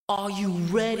Are you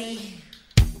ready?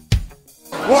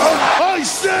 What I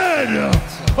said!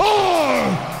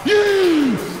 Are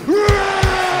you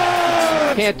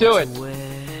ready? Can't do it.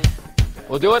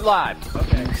 We'll do it live.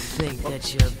 Okay. Think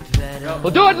that you're better?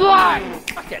 We'll do it live.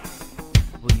 Fuck it.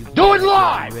 Do it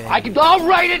live. I'll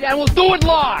write it and we'll do it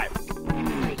live.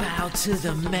 Bow to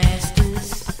the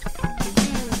masters.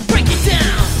 Break it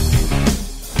down.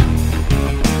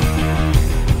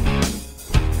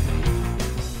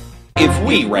 If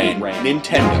we ran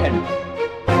Nintendo.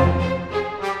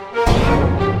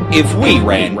 If we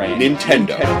ran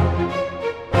Nintendo.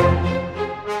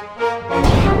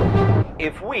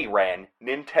 If we ran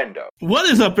Nintendo. What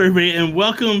is up, everybody, and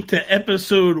welcome to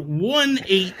episode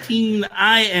 118.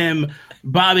 I am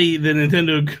Bobby, the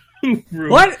Nintendo Guru.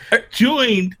 What?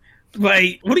 Joined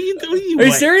by... What are you doing? Are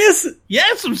you serious?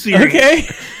 Yes, I'm serious. Okay.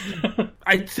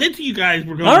 I said to you guys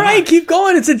we're going All right, live. keep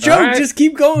going. It's a joke. Right. Just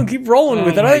keep going. Keep rolling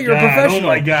with it. I thought you were a professional. Oh,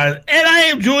 my God. And I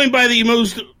am joined by the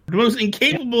most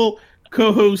incapable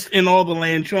co-host in all the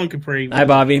land, Sean Capri. Hi,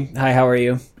 Bobby. Hi, how are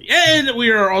you? And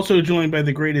we are also joined by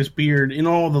the greatest beard in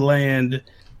all the land,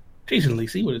 Jason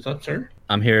Lacey. What is up, sir?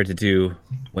 I'm here to do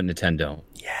what Nintendo.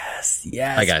 Yes.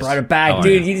 Hi, guys. Brought it back. How are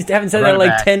Dude, you? you just haven't said Brought that in it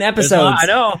like back. 10 episodes. I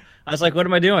know. I was like, what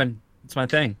am I doing? It's my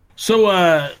thing. So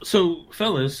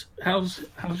fellas, how's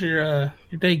your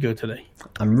day go today?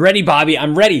 I'm ready, Bobby.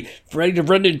 I'm ready. Ready to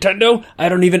run Nintendo? I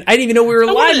didn't even know we were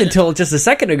live until just a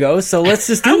second ago, so let's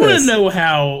just do I want this. to know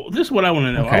how, this is what I want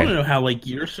to know. Okay. I want to know how, like,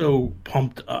 you're so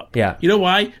pumped up. Yeah. You know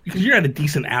why? Because you're at a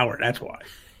decent hour, that's why.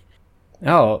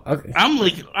 Oh, okay. I'm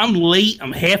late,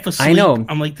 I'm half asleep. I know.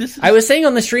 I'm like, this is... I was saying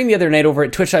on the stream the other night over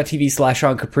at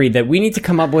twitch.tv/Sean Capri that we need to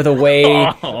come up with a way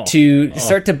to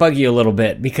start to bug you a little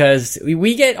bit, because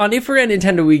we get, on If We're at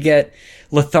Nintendo, we get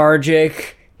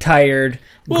lethargic, tired,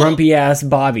 grumpy ass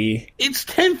Bobby. It's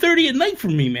 10:30 at night for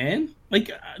me, man.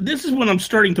 Like, this is when I'm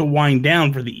starting to wind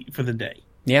down for the day.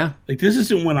 Yeah. Like, this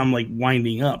isn't when I'm, like,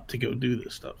 winding up to go do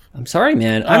this stuff. I'm sorry,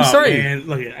 man. I'm sorry. Man,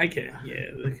 look at, I can't. Yeah,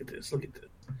 look at this.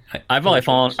 I've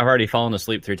already fallen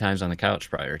asleep 3 times on the couch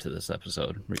prior to this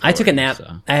episode. I took a nap. So.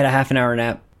 I had a half an hour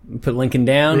nap. Put Lincoln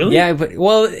down. Really? Yeah, but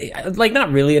like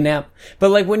not really a nap, but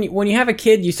like when you have a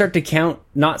kid, you start to count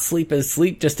not sleep as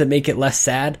sleep just to make it less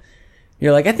sad.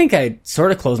 You're like, I think I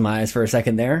sort of closed my eyes for a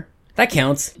second there. That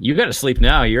counts. You got to sleep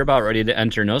now. You're about ready to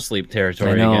enter no sleep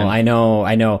territory again. I know.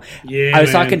 Yeah, I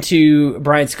was man. talking to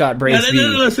Brian Scott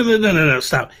Braceby. No,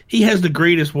 stop. He has the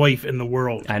greatest wife in the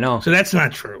world. I know. So that's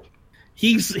not true.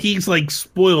 He's like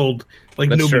spoiled like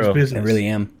That's nobody's true. business. I really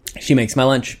am. She makes my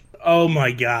lunch. Oh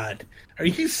my God. Are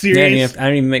you Yeah, serious? I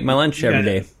don't even make my lunch every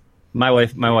day. My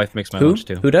wife makes my Who? lunch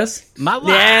too. Who does? My wife.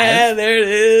 Yeah, there it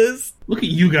is. Look at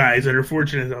you guys that are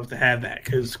fortunate enough to have that.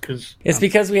 Because It's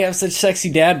because we have such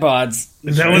sexy dad bods.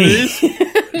 is that what it is?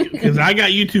 Because I got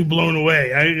YouTube blown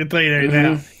away. I can tell you that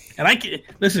now. And I can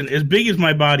listen. As big as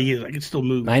my body is, I can still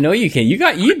move. I know you can. You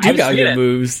got I've good seen it.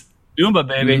 moves. Zumba,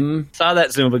 baby. Mhm. Saw that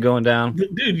Zumba going down.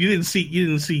 Dude, you didn't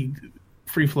see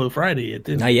Free Flow Friday yet,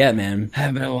 did you? Not yet, man.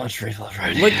 Haven't watched Free Flow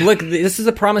Friday. Look, this is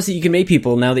a promise that you can make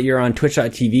people now that you're on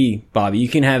Twitch.tv, Bobby. You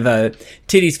can have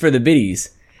titties for the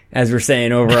biddies, as we're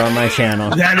saying over on my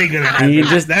channel. That ain't gonna happen. You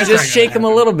can That's not just shake them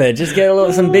gonna a little bit. Just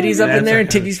get some biddies up in That's there and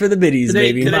not gonna- titties for the biddies,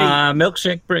 baby.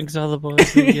 Milkshake brings all the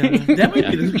boys together. That might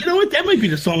be you know what? That might be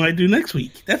the song I do next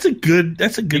week. That's a good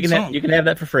song. You can have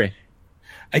that for free.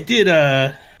 I did.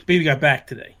 Baby got back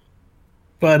today,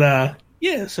 but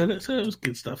yeah. So that was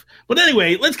good stuff. But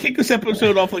anyway, let's kick this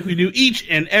episode off like we do each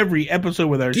and every episode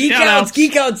with our Geek shout-outs. outs,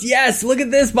 geek outs. Yes, look at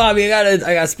this, Bobby. I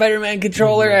got Spider-Man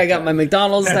controller. I got my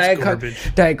McDonald's That's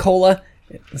garbage. Diet Cola.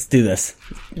 Let's do this.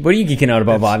 What are you geeking out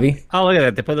about, Bobby? Oh, look at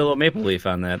that! They put a little maple leaf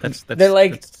on that. That's They're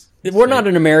like, that's- we're not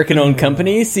an American-owned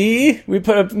company. See, we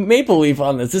put a maple leaf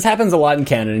on this. This happens a lot in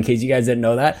Canada. In case you guys didn't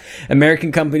know that,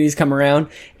 American companies come around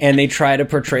and they try to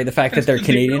portray the fact that they're They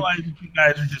Canadian. realize that you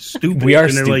guys are just stupid. We are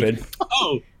and they're stupid.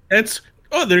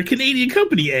 Like, they're a Canadian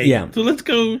company. Yeah. So let's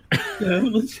go.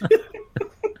 Let's,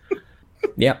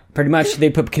 Yeah, pretty much.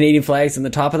 They put Canadian flags on the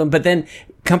top of them, but then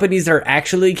companies that are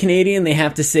actually Canadian, they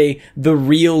have to say the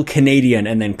real Canadian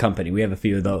and then company. We have a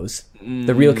few of those.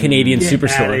 The real Canadian Get outta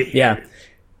Superstore. here. Yeah,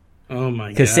 oh my God.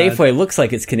 because Safeway looks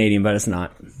like it's Canadian, but it's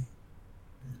not.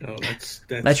 Oh,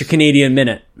 That's your Canadian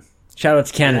minute. Shout out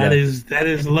to Canada. That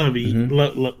is lovely.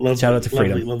 Lovely. Shout out to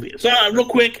Freedom. Lovely. So real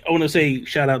quick, I want to say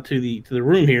shout out to the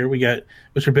room here. We got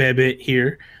Mr. Babbitt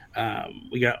here.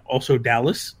 We got also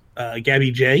Dallas,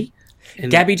 Gabby J.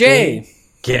 And Gabby J.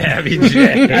 Gabby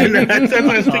J. I know, that's what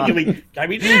I was thinking.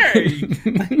 Gabby J.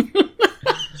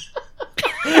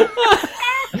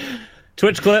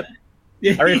 Twitch clip.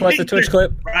 I request a Twitch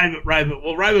clip. Rival.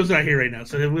 Well, Rival's not here right now,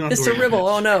 so we don't have to Mr. worry about Ribble.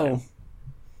 that. Oh no.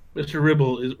 Mr.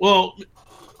 Ribble is Mr.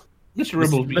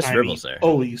 Ribble's Mr. behind Ribble's me. there.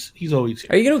 Always, he's always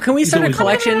here. Are you gonna? Can we start a always-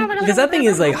 collection? Because that thing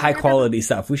is like high quality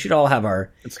stuff. We should all have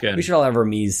our. It's good. We should all have our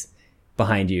Mies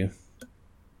behind you.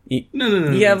 No.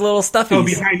 You have little stuffies. Oh,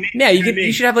 behind me. Yeah, you Behind could. me.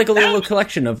 You should have like a little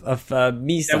collection of Mies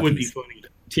stuffies. That would be funny.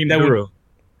 Team that Guru.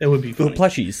 That would be funny. Little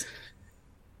plushies.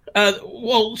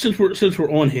 Well, since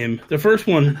we're on him, the first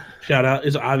one shout out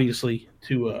is obviously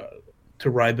to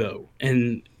Rybo,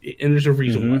 and there's a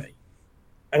reason why.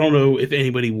 I don't know if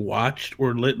anybody watched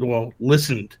or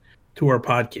listened to our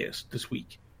podcast this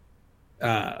week.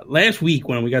 Last week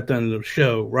when we got done with the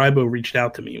show, Rybo reached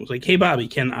out to me and was like, "Hey Bobby,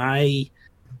 can I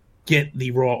get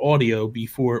the raw audio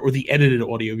or the edited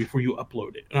audio before you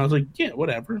upload it?" And I was like, "Yeah,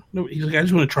 whatever." No, he's like, "I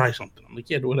just want to try something." I'm like,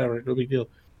 "Yeah, whatever, no big deal."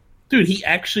 Dude, he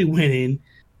actually went in,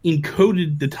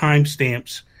 encoded the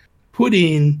timestamps, put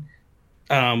in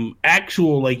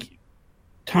actual like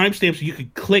timestamps so you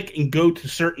could click and go to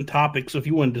certain topics. So if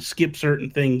you wanted to skip certain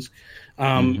things,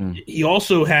 he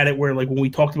also had it where like when we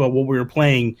talked about what we were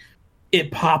playing,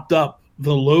 it popped up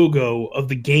the logo of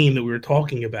the game that we were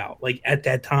talking about. Like at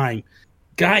that time,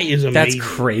 guy is amazing.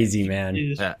 That's crazy, man.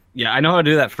 Yeah, I know how to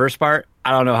do that first part.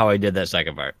 I don't know how I did that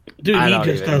second part. Dude, I he don't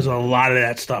just even- does a lot of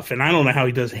that stuff, and I don't know how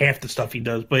he does half the stuff he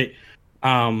does. But,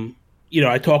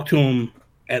 I talked to him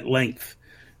at length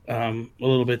a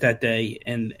little bit that day,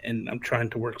 and I'm trying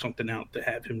to work something out to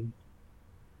have him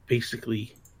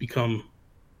basically become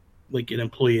like an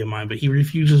employee of mine. But he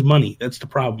refuses money. That's the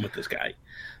problem with this guy.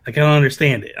 Like, I don't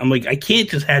understand it. I'm like, I can't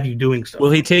just have you doing stuff.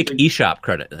 Will he take eShop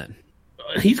credit then?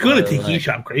 He's going to take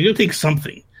eShop credit. He's going to take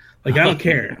something. Like, I don't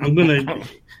care.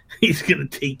 He's going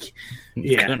to take,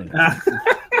 yeah.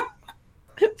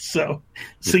 So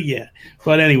yeah.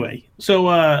 But anyway, so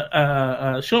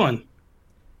Sean.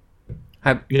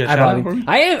 Hi, You got a hi, shout out Bobby. for me?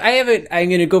 I have it. I'm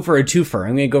going to go for a twofer.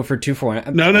 I'm going to go for a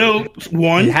 2-for-1. No,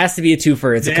 one. It has to be a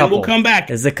twofer. It's Then a couple. we'll come back.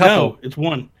 It's a couple. No, it's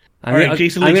one. I'm All gonna, right,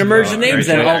 Jason I'm going to Leach is merge the on. names. Are you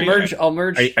Then sure? I'll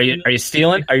merge. Are you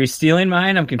stealing? Are you stealing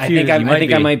mine? I'm confused. I think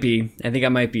You I might be. I think I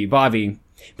might be.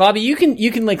 Bobby, you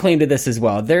can lay claim to this as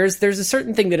well. There's a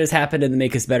certain thing that has happened in the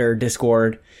Make Us Better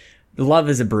Discord. Love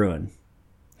is a brewing.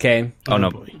 Okay. Oh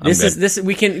no, boy. I'm good.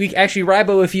 We actually,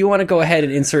 Rybo, if you want to go ahead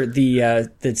and insert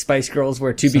the Spice Girls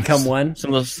where two become one.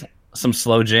 some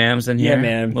slow jams in here. Yeah,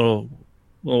 man. Little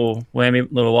whammy,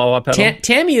 little wah wah pedal.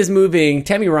 Tammy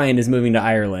Ryan is moving to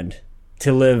Ireland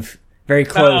to live very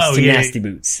close to yeah. Nasty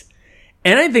Boots.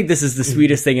 And I think this is the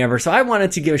sweetest thing ever. So I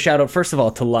wanted to give a shout out, first of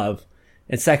all, to Love.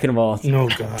 And second of all, Oh,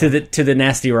 God. to the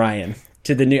Nasty Ryan.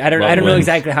 To the new, I don't know Lovely.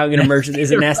 exactly how I'm going to merge it.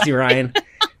 Is it Nasty Ryan?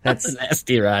 That's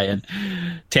Nasty Ryan.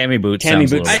 Tammy Boots. Tammy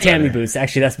sounds a Boots. little Tammy better. Boots.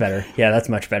 Actually, that's better. Yeah, that's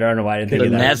much better. I don't know why I didn't think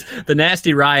of that. The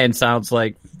Nasty Ryan sounds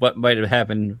like what might have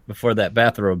happened before that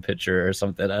bathrobe picture or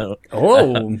something. I don't.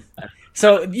 Oh.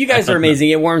 So you guys are amazing.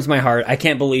 It warms my heart. I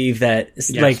can't believe that,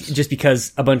 like, just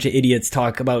because a bunch of idiots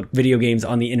talk about video games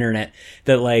on the internet,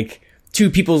 that, like, two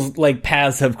people's, like,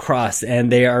 paths have crossed, and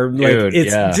they are, like, Dude,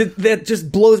 yeah. that just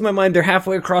blows my mind. They're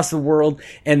halfway across the world,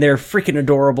 and they're freaking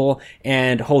adorable,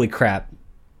 and holy crap.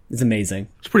 It's amazing.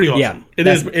 It's pretty awesome. Yeah. It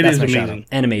that's is my shout amazing. out.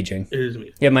 And amazing. It is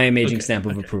amazing. Yeah, my amazing stamp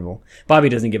of approval. Bobby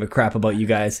doesn't give a crap about you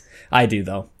guys. I do,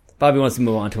 though. Bobby wants to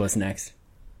move on to what's next.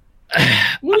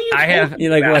 What are you I have.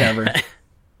 You're like, whatever.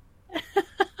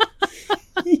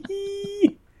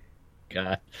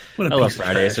 God. What a I love piece of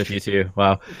Fridays trash. with you too.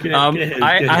 Wow. Go ahead,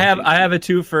 I have a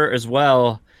twofer as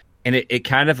well, and it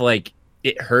kind of like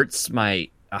it hurts my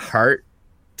heart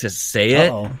to say it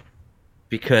Uh-oh.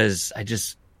 because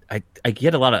I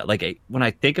get a lot of like when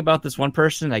I think about this one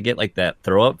person, I get like that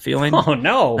throw up feeling Oh,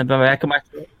 no. in the back of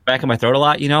my throat a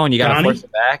lot, and you got to Donnie? force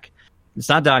it back. It's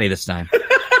not Donnie this time,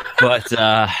 but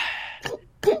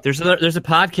there's a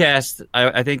podcast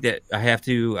I think that I have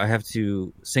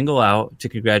to single out to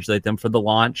congratulate them for the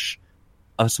launch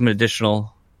of some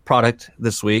additional product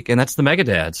this week, and that's the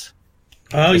Megadads.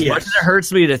 Oh, As yes. much as it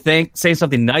hurts me to say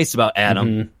something nice about Adam,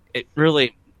 Mm-hmm. it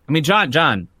really. I mean,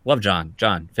 John, love John,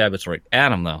 fabulous work.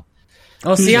 Adam though,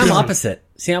 Oh, see, I'm John? opposite.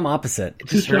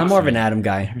 Who's I'm John? more of an Adam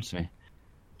guy. it hurts me.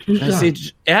 Who's John?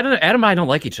 See, Adam and I don't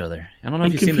like each other. I don't know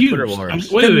I'm if you've seen the Twitter confused. wars.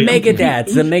 The Wait, I'm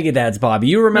Megadads, Bobby.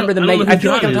 You remember No, the I don't know Meg? I who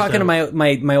feel like John I'm is, talking to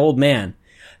though. my old man.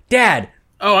 Dad.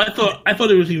 Oh, I thought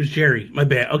he was Jerry. My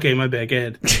bad. Okay, my bad. Go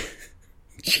ahead.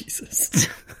 Jesus.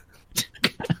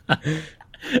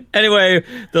 Anyway,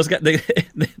 those guys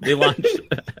they launched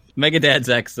Megadads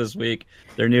X this week.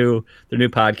 Their new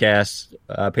podcast.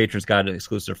 Patrons got an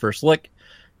exclusive first look,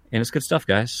 and it's good stuff,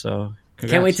 guys. So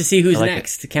congrats. Can't wait to see who's I like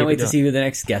next. it. Can't Keep wait it to going. see who the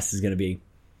next guest is going to be.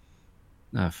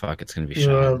 Oh fuck, it's gonna be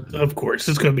Sean. Of course,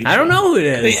 it's going to be. I don't Sean. know who it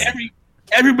is.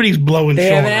 Everybody's blowing. They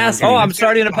Sean haven't out. asked Oh, me. I'm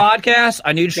starting a podcast.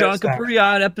 I need Sean stop. Capri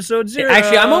on episode 0.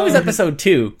 Actually, I'm always episode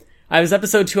 2. I was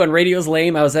episode 2 on Radio's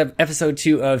Lame. I was episode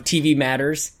 2 of TV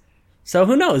Matters. So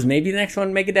who knows? Maybe the next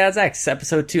one, Mega Dad's X,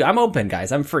 episode 2. I'm open,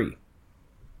 guys. I'm free.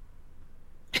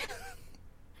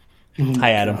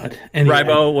 Hi, Adam. Anyway,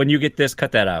 Rybo, when you get this,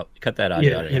 cut that out. Cut that out.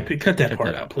 Yeah, cut that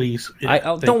part out, please.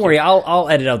 Don't worry. I'll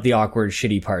edit out the awkward,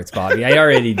 shitty parts, Bobby. I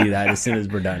already do that as soon as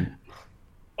we're done.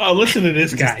 Oh, listen to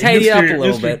this guy. Tidy up a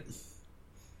little bit.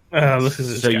 Listen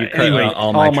to this So guy. you cut Anyway, all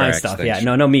All my my tracks, stuff. thanks.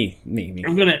 Yeah. No, me.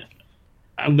 I'm gonna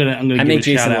I give make a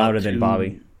Jason shout out louder than to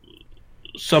Bobby.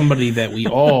 Somebody that we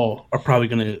all are probably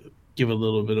gonna give a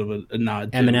little bit of a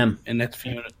nod to, Eminem. and that's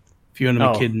Fiona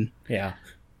McKidden. Yeah.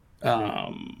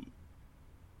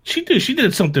 She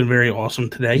did something very awesome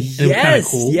today. It was kind of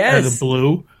Yes, cool. yes. Out of the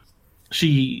blue,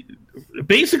 she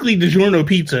basically DiGiorno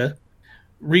Pizza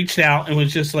reached out and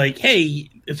was just like, "Hey,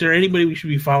 is there anybody we should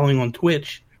be following on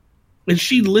Twitch?" And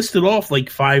she listed off like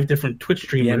 5 different Twitch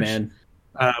streamers, Yeah, man.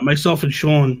 myself and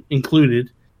Sean included.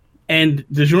 And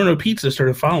DiGiorno Pizza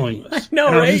started following us. I know,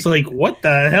 and I was right? just like, "What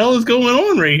the hell is going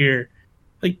on right here?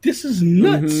 Like, this is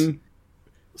nuts." Mhm.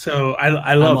 So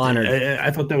I loved honored. it. I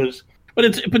thought that was,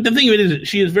 but the thing of it is,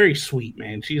 she is very sweet,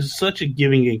 man. She is such a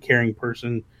giving and caring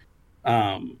person,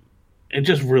 and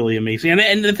just really amazing.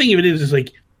 And the thing of it is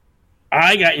like,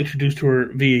 I got introduced to her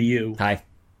via you, Hi.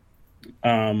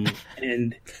 and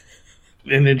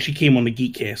then she came on the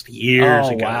Geekcast years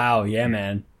Oh, ago. wow. Yeah,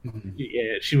 man.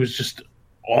 Yeah, she was just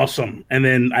awesome. And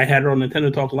then I had her on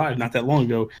Nintendo Talk Live not that long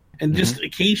ago, and just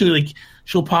occasionally, like,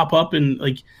 she'll pop up. And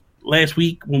like last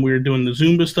week when we were doing the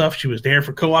Zumba stuff, she was there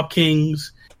for Co-op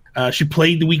Kings. She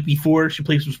played the week before. She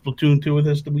played some Splatoon 2 with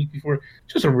us the week before.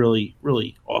 Just a really,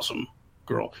 really awesome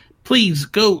girl. Please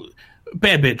go,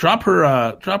 Bad Bit, drop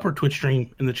her Twitch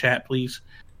stream in the chat, please,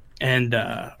 and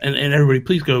everybody,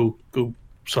 please go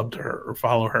sub to her or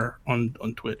follow her on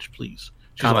Twitch, please.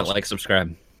 She's Comment, awesome. like,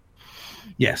 subscribe.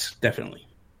 Yes, definitely.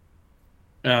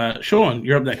 Sean,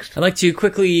 you're up next. I'd like to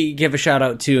quickly give a shout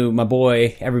out to my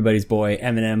boy, everybody's boy,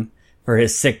 Eminem, for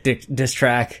his sick diss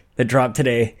track that dropped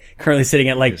today. Currently sitting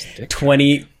at like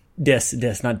 20 diss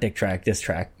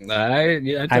track. I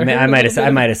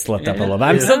might have slipped up a little bit.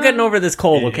 I'm still getting over this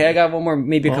cold. Okay, I got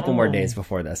maybe a couple more days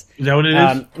before this. Is that what it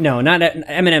is? No, not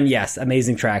Eminem. Yes,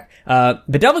 amazing track. But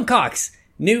Delvin Cox,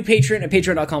 new patron at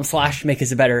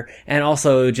patreon.com/makeusbetter, and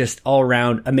also just all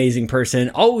around amazing person,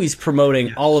 always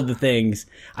promoting all of the things.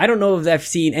 I don't know if I've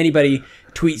seen anybody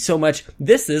tweet so much.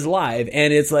 This is live,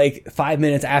 and it's like 5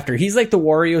 minutes after. He's like the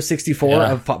Wario 64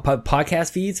 of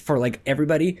podcast feeds for like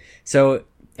everybody. So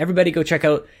everybody go check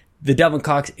out the Delvin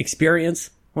Cox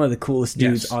Experience. One of the coolest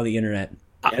dudes on the internet.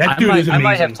 Yeah, that dude is I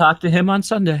might have amazing. talked to him on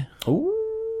Sunday. Ooh.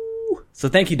 So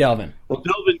thank you, Delvin. Well,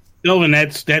 Delvin,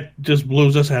 that just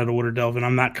blows us out of order, Delvin.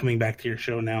 I'm not coming back to your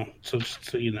show now, so just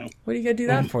so you know. What do you gotta do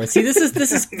that for? See, this is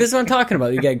what I'm talking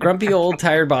about. You got grumpy old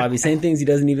tired Bobby saying things he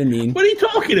doesn't even mean. What are you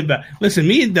talking about? Listen,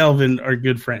 me and Delvin are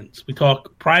good friends. We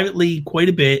talk privately quite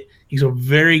a bit. He's a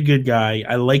very good guy.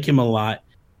 I like him a lot.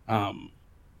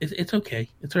 It's okay.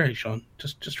 It's all right, Sean.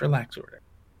 Just relax over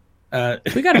there.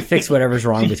 We gotta fix whatever's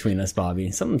wrong between us, Bobby.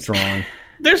 Something's wrong.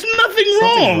 There's nothing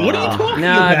wrong. What are you talking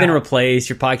No, about? I've been replaced.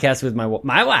 Your podcast with my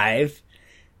wife.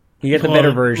 You get the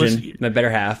better version, listen, my better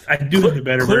half. I do have the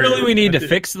better Clearly, version. we need to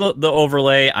fix the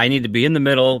overlay. I need to be in the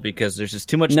middle because there's just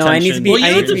too much No, tension. I need to be. Well, I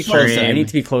you need know to be the closer. funny- I need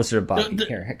to be closer to Bobby. The-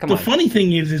 Here, come the on. funny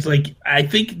thing is like I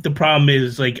think the problem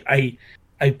is like I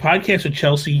podcast with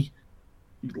Chelsea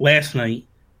last night,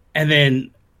 and then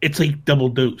it's like double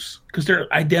dose because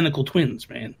they're identical twins,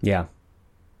 man. Yeah.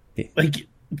 Like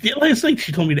last night,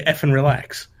 she told me to F and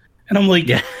relax, and I'm like,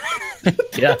 Yeah.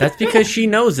 Yeah, That's because she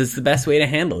knows it's the best way to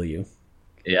handle you.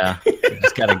 yeah. You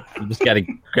just gotta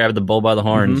grab the bull by the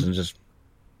horns and just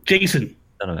Jason.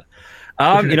 none of it.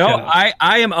 Shout You know, out.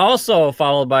 I am also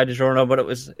followed by DiGiorno, but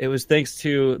it was thanks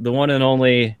to the one and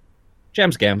only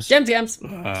James Gams. Jams.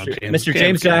 Mr.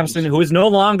 James Johnson, who is no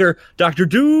longer Dr.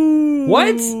 Doom.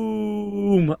 What?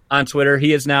 On Twitter.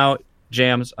 He is now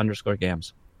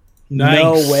Jams_Gams. Nice.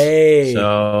 No way.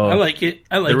 So I like it.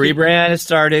 I like the it. rebrand has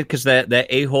started because that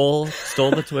a-hole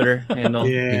stole the Twitter handle.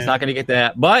 Yeah. He's not going to get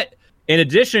that. But in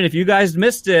addition, if you guys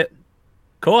missed it,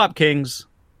 Co-op Kings,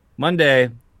 Monday,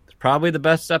 it's probably the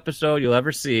best episode you'll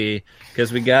ever see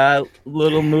because we got a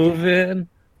little moving,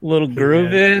 little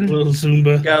grooving. Little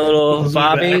Zumba. Got a little Zumba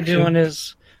Bobby action. doing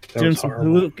was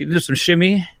horrible. some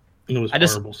shimmy. It was I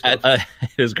just, horrible stuff.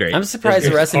 it was great. I'm surprised the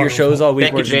It's rest of your horrible. shows all week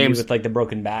Thank you, were just you James. with like the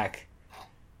broken back.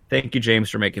 Thank you, James,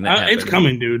 for making that happen. It's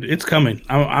coming, dude. It's coming.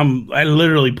 I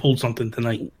literally pulled something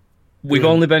tonight. We've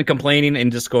only been complaining in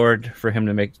Discord for him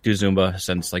to do Zumba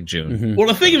since like June. Well,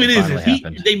 the thing of it Finally is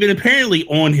happened. they've been apparently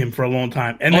on him for a long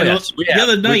time. And then yes. the Yeah.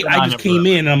 other night, We've been I on just him came for-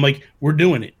 in and I'm like, we're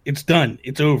doing it. It's done.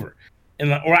 It's over.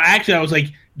 And I was like,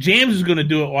 James is going to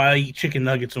do it while I eat chicken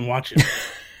nuggets and watch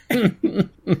it.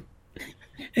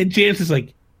 And James is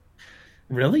like,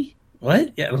 really?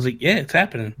 What? Yeah, I was like, yeah, it's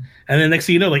happening. And then next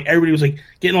thing you know, like everybody was like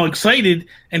getting all excited,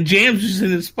 and James was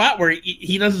in a spot where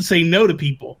he doesn't say no to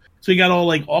people, so he got all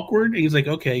like awkward. And he's like,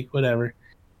 okay, whatever.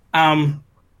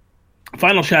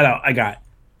 Final shout out I got.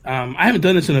 I haven't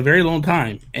done this in a very long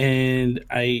time, and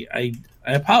I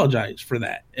apologize for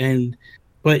that.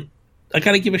 But I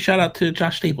got to give a shout out to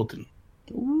Josh Stapleton.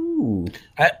 Ooh.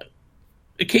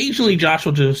 Occasionally, Josh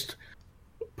will just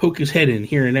poke his head in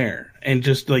here and there, and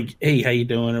just like, "Hey, how you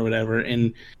doing?" or whatever.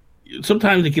 And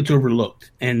sometimes it gets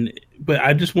overlooked. But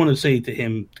I just want to say to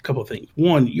him a couple of things.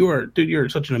 One, you're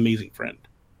such an amazing friend,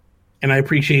 and I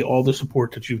appreciate all the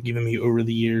support that you've given me over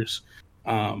the years.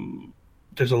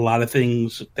 There's a lot of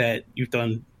things that you've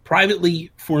done privately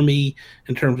for me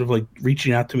in terms of like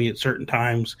reaching out to me at certain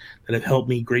times that have helped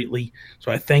me greatly.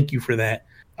 So I thank you for that.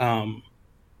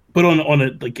 But on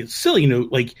a like a silly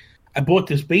note, like I bought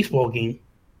this baseball game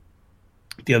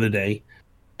the other day,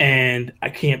 and I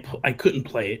couldn't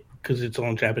play it because it's all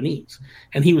in Japanese.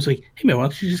 And he was like, "Hey man, why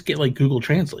don't you just get like Google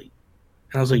Translate?"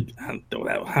 And I was like,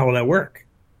 "How will that work?"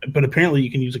 But apparently,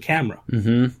 you can use a camera.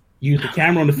 Mm-hmm. Use the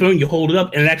camera on the phone, you hold it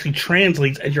up, and it actually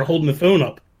translates as you're holding the phone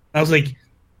up. I was like,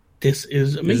 "This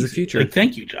is amazing." This is the future. Like,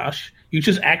 thank you, Josh. You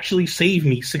just actually saved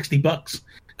me $60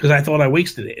 because I thought I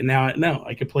wasted it, and now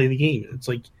I can play the game. It's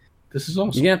like, this is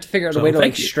awesome. You're gonna have to figure out a So, way to like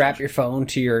thank you. strap your phone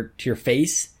to your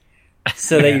face,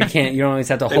 so that you don't always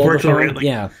have to Like hold the virtual phone. reality.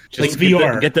 Yeah, Like Just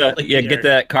VR. Get the Like get VR.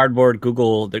 that cardboard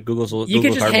Google's you Google could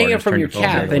just cardboard hang it and from turn your phone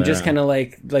cap into and just that. kind of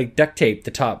like duct tape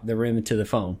the rim to the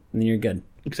phone, and then you're good.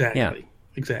 Exactly.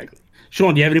 Exactly.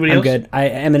 Sean, do you have anybody I'm else? good.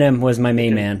 Eminem was my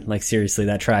main man. Like seriously,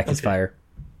 that track is fire.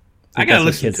 I gotta That's what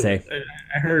listen kids to say. it.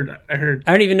 I heard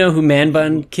I don't even know who Man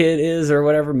Bun Kid is or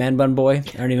whatever. Man Bun Boy.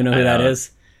 I don't even know who that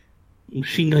is.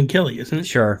 Machine Gun Kelly, isn't it?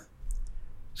 Sure.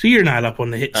 So you're not up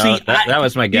on the hit. See, that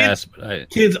was my guess. But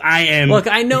Kids, I am. Look,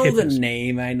 I know the hippest.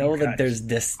 name. I know that there's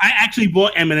this. I actually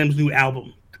bought Eminem's new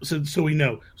album, so we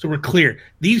know. So we're clear.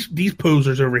 These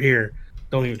posers over here,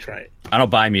 don't even try it. I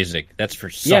don't buy music. That's for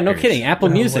suckers. Yeah, no kidding. Apple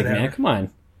Well, Music, whatever. man. Come on.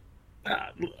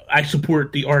 I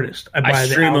support the artist. I buy I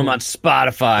the stream album. them on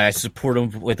Spotify. I support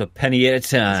them with a penny at a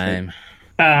time.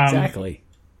 Exactly.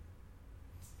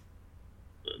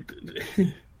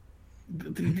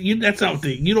 That's not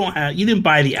the you don't have. You didn't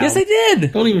buy the album. Yes, I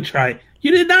did. Don't even try it.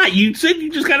 You did not. You said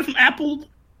you just got it from Apple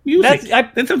Music.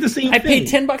 That's not the same I thing.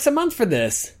 paid $10 a month for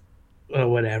this.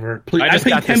 Whatever. Please, I I just paid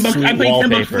got the $10. I sweet paid $10 for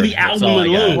wallpaper. the That's album all I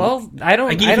got. alone. Well, I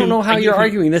don't gave him- know how I you're gave him-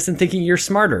 arguing this and thinking you're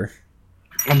smarter.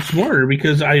 I'm smarter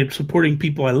because I am supporting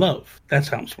people I love. That's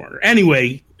how I'm smarter.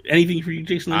 Anyway, anything for you,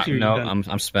 Jason? Lacey, or No, you done?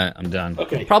 I'm spent. I'm done.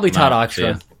 Okay. Probably Todd No, see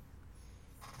ya. Oxtra.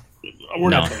 We're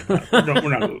No. not talking about it.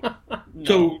 We're not.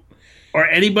 So,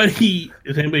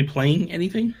 is anybody playing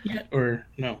anything yet, or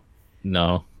no?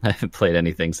 No, I haven't played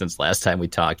anything since last time we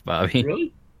taled, Bobby.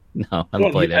 Really? No, I Well,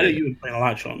 haven't played I know anything. you've been playing a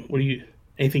lot, Sean. What do you?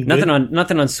 Anything?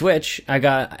 Nothing on Switch. I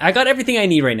got everything I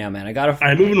need right now, man. I got All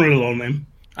right, moving right along,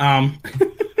 man.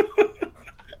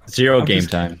 Zero game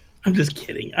time. I'm just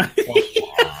kidding.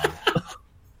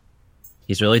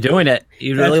 He's really doing it.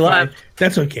 He's really That's live. fine.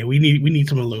 That's okay. We need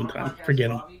some alone time.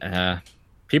 Forget him.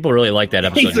 People really like that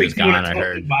episode. He was "You wanna gone. I talk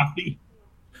heard. to Bobby?"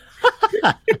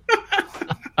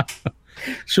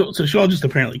 So Sean just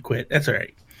apparently quit. That's all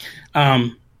right.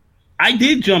 I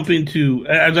did jump into,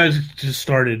 as I just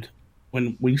started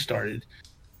when we started,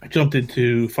 I jumped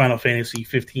into Final Fantasy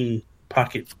 15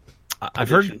 Pocket. I've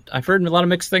heard a lot of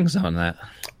mixed things on that.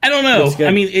 I don't know. Looks good.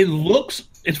 I mean, it looks,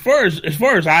 as far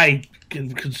as I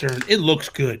am concerned, it looks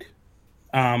good.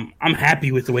 I'm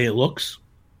happy with the way it looks.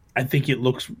 I think it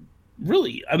looks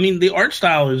really, I mean, the art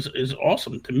style is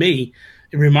awesome to me.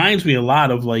 It reminds me a lot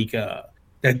of like that.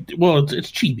 Well,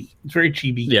 it's chibi. It's very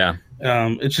chibi. Yeah.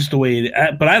 It's just the way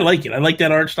but I like it. I like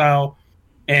that art style,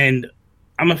 and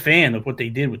I'm a fan of what they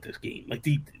did with this game. Like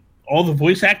all the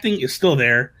voice acting is still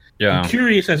there. Yeah. I'm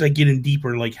curious as I get in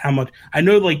deeper, like how much I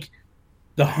know. Like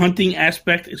the hunting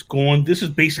aspect is gone. This is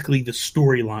basically the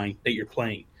storyline that you're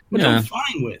playing, which Yeah. I'm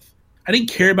fine with. I didn't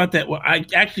care about that. Well, I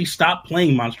actually stopped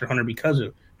playing Monster Hunter because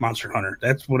of Monster Hunter.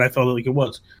 That's what I felt like it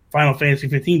was. Final Fantasy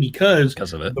 15 because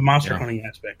of it. the monster Yeah. hunting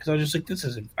aspect. Because I was just like,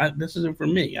 this isn't for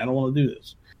me. I don't want to do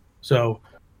this. So,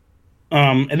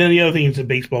 and then the other thing is a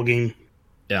baseball game.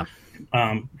 Yeah.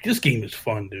 This game is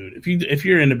fun, dude. If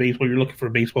you're into baseball, you're looking for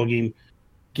a baseball game.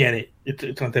 get it.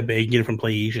 It's not that bad. You can get it from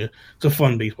PlayAsia. It's a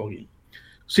fun baseball game.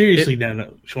 Seriously,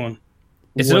 then, Sean.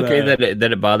 Is it okay that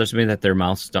it bothers me that their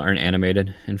mouths aren't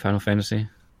animated in Final Fantasy?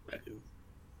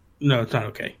 No, it's not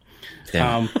okay.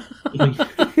 Damn.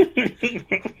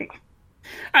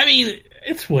 I mean,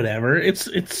 it's whatever. It's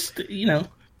you know.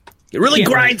 It really Yeah,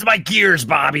 grinds my gears,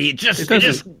 Bobby. It just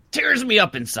doesn't- tears me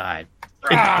up inside.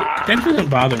 That doesn't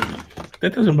bother me.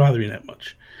 That doesn't bother me that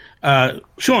much.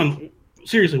 Sean,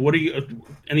 seriously, what are you?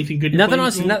 Anything good? Nothing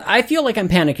else. I feel like I'm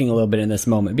panicking a little bit in this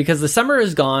moment because the summer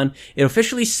is gone. It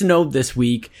officially snowed this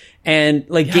week, and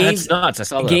Yeah, games, that's nuts. I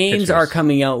saw the games pictures. are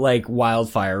coming out like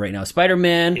wildfire right now.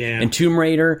 Spider-Man and Tomb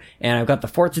Raider, and I've got the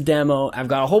Forza demo. I've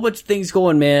got a whole bunch of things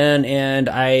going, man. And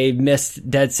I missed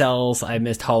Dead Cells. I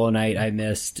missed Hollow Knight. I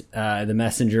missed The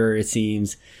Messenger. It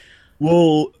seems.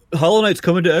 Well, Hollow Knight's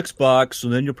coming to Xbox,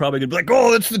 and then you're probably gonna be like,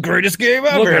 "Oh, that's the greatest game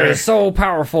ever!" Look at it, it's so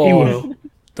powerful. He will.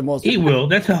 The most. He will.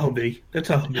 That's how it'll be. That's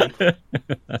how it'll be.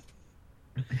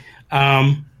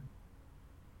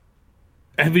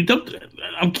 Have you jumped?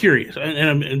 I'm curious,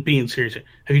 and I'm being serious.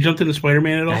 Have you jumped into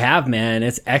Spider-Man at all? I have, man.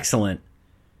 It's excellent.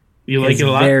 You like It's it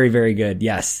a lot? very, very good.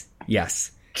 Yes.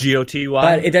 GOTY.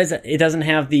 But it doesn't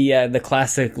have the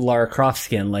classic Lara Croft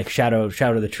skin like Shadow of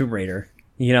the Tomb Raider.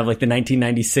 You can have like the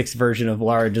 1996 version of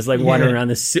Lara just like wandering around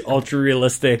this ultra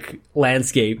realistic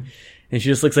landscape, and she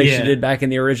just looks like she did back in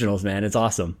the originals. Man, it's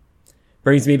awesome.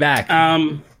 Brings me back.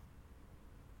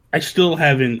 I still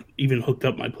haven't even hooked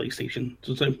up my PlayStation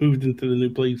since I moved into the new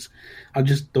place. I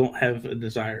just don't have a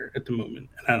desire at the moment,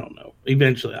 and I don't know.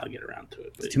 Eventually, I'll get around to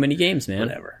it. But Too many games, man.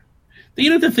 whatever. You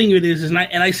know, the thing of it is not,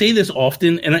 and I say this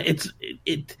often, and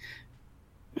it.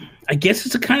 I guess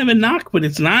it's a kind of a knock, but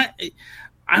it's not.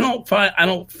 I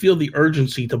don't feel the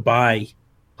urgency to buy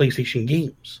PlayStation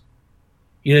games.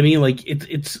 You know what I mean? Like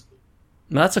it's.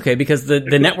 No, that's okay because the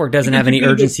network doesn't have any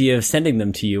urgency of sending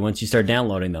them to you once you start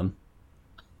downloading them.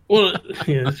 Well,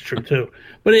 yeah, that's true too.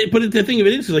 But the thing of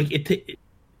it is like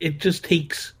it just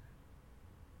takes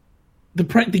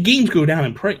the games go down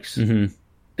in price. Mm-hmm.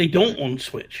 They don't on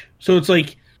Switch, so it's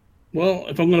like, well,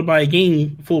 if I'm going to buy a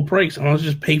game full price, I'll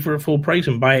just pay for it full price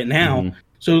and buy it now. Mm-hmm.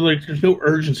 So like, there's no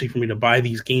urgency for me to buy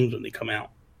these games when they come out.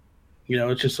 You know,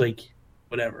 it's just like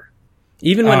whatever.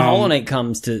 Even when Hollow Knight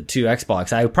comes to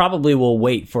Xbox, I probably will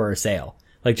wait for a sale,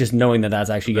 like just knowing that that's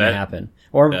actually going to happen,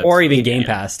 or even Game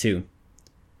Pass too.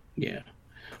 Yeah.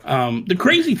 The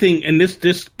crazy thing, and this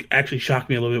actually shocked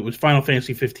me a little bit, was Final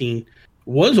Fantasy 15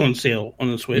 was on sale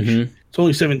on the Switch. Mm-hmm. It's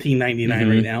only $17.99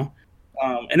 right now,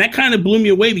 and that kind of blew me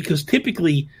away because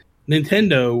typically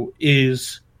Nintendo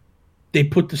they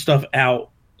put the stuff out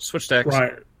Switch decks.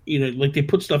 right, you know, like they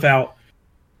put stuff out,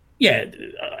 at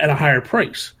a higher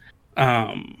price.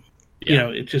 You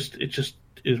know, it just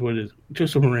is what it is.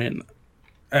 Just a rant.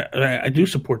 I do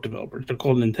support developers. They're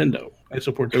called Nintendo. I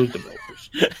support those developers.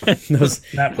 Those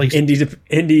Not PlayStation.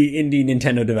 indie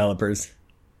Nintendo developers.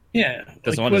 Yeah,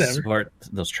 Doesn't like, want to whatever. support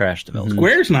those trash developers.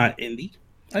 Square's not indie.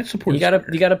 I support. You gotta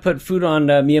Square. put food on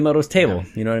Miyamoto's table.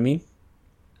 You know what I mean?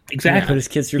 exactly Put his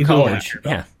kids through He's the one I college. care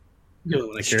about. Yeah, He's the one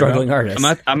I care struggling about. artist.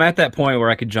 I'm at that point where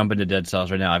I could jump into Dead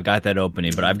Cells right now. I've got that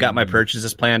opening, but I've got my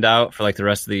purchases planned out for like the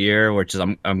rest of the year, which is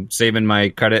I'm saving my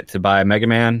credit to buy Mega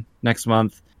Man next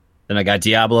month. Then I got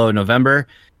Diablo in November.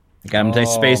 I got them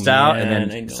spaced out, and man, I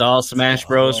then know. it's all Smash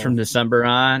Bros from December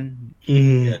on.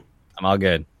 Mm. I'm all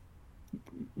good.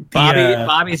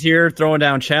 Bobby's here throwing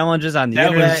down challenges on the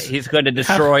internet. was- He's going to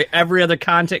destroy every other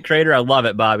content creator. I love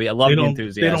it, Bobby. I love They the don't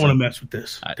enthusiasm. want to mess with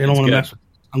this. They don't it's want to good. mess with this.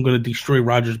 I'm going to destroy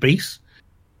Rogers Base,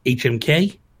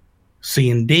 HMK,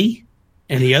 C&D,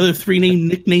 and the other three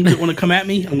nicknames that want to come at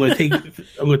me. I'm going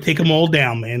to take them all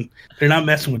down, man. They're not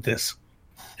messing with this.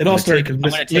 It all started I'm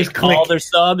because going to Miss take all Click. their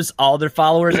subs, all their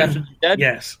followers after they're dead.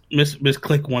 Yes, Miss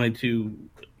Click wanted to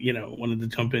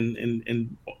jump in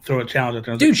and throw a challenge at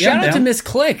her. I was Dude, like, yeah, I'm shout out to down. Miss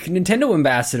Click, Nintendo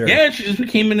ambassador. Yeah, she just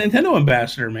became a Nintendo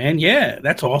ambassador, man. Yeah,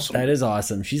 that's awesome. That is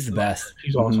awesome. She's the best.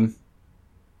 She's awesome.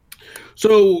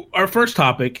 So, our first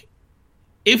topic,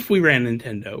 if we ran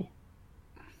Nintendo,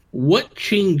 what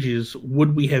changes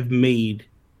would we have made,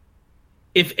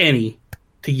 if any,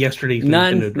 to yesterday's Nintendo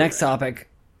None. Direct? Next topic.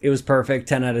 It was perfect.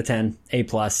 10 out of 10. A+. I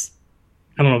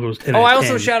don't know if it was 10 Oh, out I of also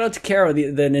 10. shout out to Caro, the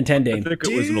Nintendo. I think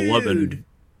it was an 11.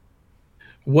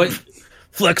 What?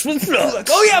 Flex with Flux.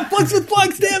 Oh yeah, Flex with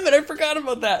Flux. Damn it, I forgot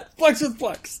about that. Flex with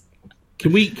Flux.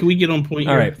 Can we get on point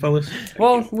All here, right. fellas?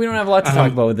 Well, we don't have a lot to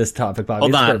talk about with this topic, Bobby. Hold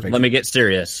It's on. perfect. Let me get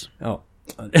serious. Oh.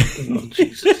 Oh,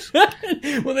 Jesus.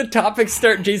 When the topics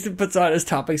start, Jason puts on his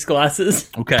topics glasses.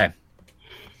 Okay.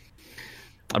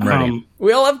 I'm ready.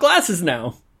 We all have glasses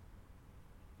now.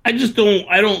 I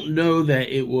don't know that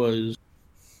it was.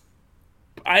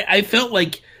 I felt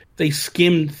like they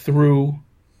skimmed through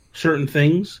certain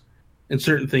things, and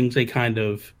certain things they kind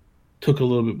of took a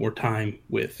little bit more time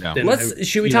with. Yeah. than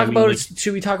Should we you know talk what I mean? about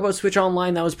Should we talk about Switch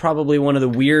Online? That was probably one of the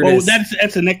weirdest. Well,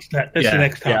 that's the next the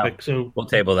next Yeah. topic. So We'll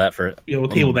table that for. we'll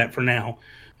table that for now.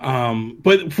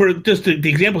 But for just the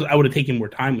examples, I would have taken more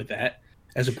time with that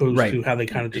as opposed Right. to how they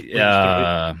kind of just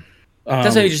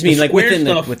That's what I just mean. the Like Square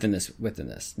within stuff,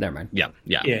 this. Never mind. Yeah.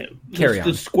 Yeah, Carry the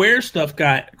on. Square stuff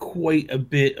got quite a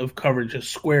bit of coverage as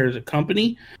Square as a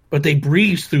company, but they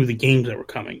breezed through the games that were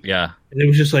coming. Yeah. And it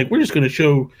was just like, we're just going to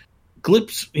show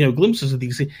glimpses of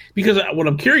these things. Because what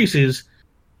I'm curious is,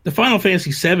 the Final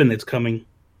Fantasy VII that's coming,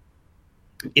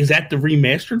 is that the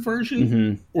remastered version,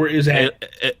 Mm-hmm. or is that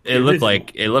It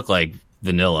looked like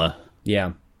vanilla.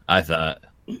 Yeah. I thought.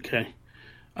 okay?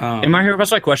 And my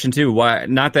that's my question too. Why?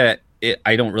 Not that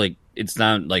I don't really. It's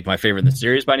not like my favorite in the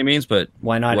series by any means, but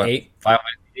Why not 8? 5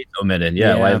 8 omitted.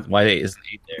 Yeah. Yeah. Why 8 isn't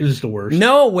 8 there? This is the worst.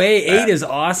 No way. 8 is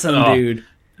awesome, Oh. dude.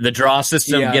 The draw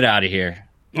system. Yeah. Get out of here.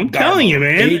 I'm telling you,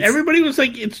 man. Eight's- Everybody was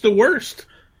like, it's the worst.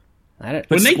 I don't,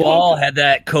 But When they Squall talk- had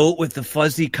that coat with the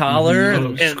fuzzy collar Oh,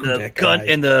 and screw the that gun guy.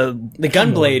 and the the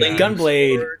Gunblade.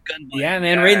 Gunblade. Yeah,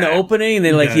 man. Right in the opening, and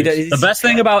then like he Nice. does. The best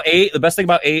thing about 8,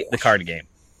 the card game.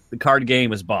 The card game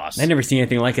was boss. I never seen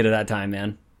anything like it at that time,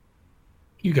 man.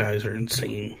 You guys are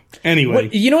insane. Anyway,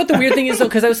 What, you know what the weird thing is though,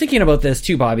 because I was thinking about this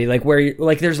too, Bobby. Like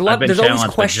there's a lot, I've been there's always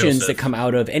challenged by questions Joseph. that come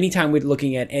out of anytime we're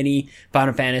looking at any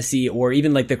Final Fantasy or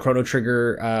even like the Chrono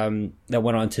Trigger that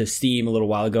went on to Steam a little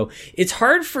while ago. It's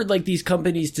hard for like these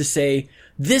companies to say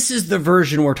this is the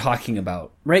version we're talking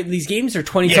about, right? These games are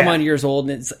 20 some Yeah. odd years old,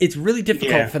 and it's really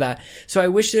difficult Yeah. for that. So I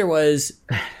wish there was,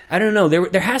 I don't know,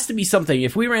 there has to be something.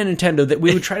 If we ran Nintendo, that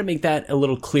we would try to make that a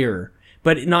little clearer.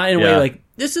 But not in a way Yeah. like,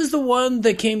 this is the one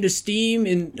that came to Steam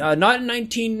in not in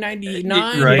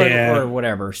 1999, Right. but, Yeah. or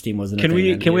whatever. Steam wasn't. Can a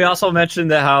thing we then. also mention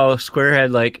that how Square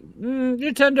had like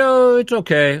Nintendo? It's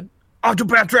okay.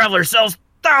 Octopath Traveler sells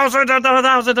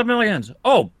thousands of millions.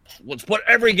 Oh, let's put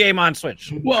every game on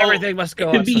Switch. Well, Everything must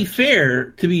go. to on be Switch.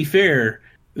 fair,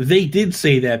 they did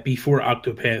say that before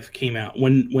Octopath came out.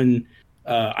 When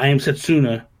I Am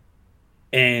Setsuna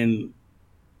and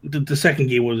the second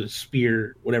game was a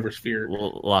Sphere,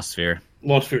 Lost Sphere.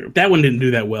 Lost Sphere. That one didn't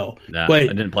do that well. Nah, but I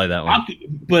didn't play that one.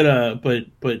 But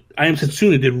I Am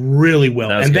Setsuna did really well,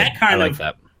 That was and good. that kind I like of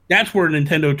that. that's where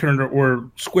Nintendo or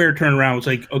Square turned around. and was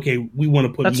like, okay, we want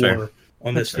to put That's more fair.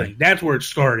 on this That's thing. That's where it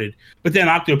started. But then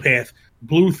Octopath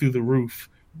blew through the roof,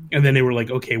 and then they were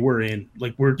like, okay, we're in.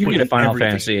 Like we're You putting get a Final everything.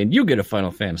 Fantasy, and you get a Final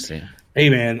Fantasy. Hey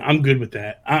man, I'm good with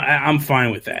that. I'm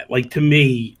fine with that. Like to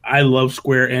me, I love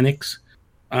Square Enix.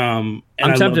 And I I'm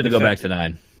love tempted the to go fact back to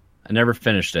 9. I never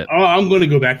finished it. Oh, I'm going to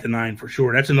go back to 9 for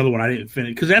sure. That's another one I didn't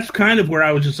finish because that's kind of where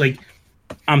I was just like,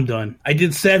 I'm done. I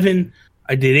did 7,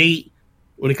 I did 8.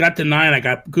 When it got to 9, I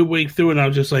got a good way through, and I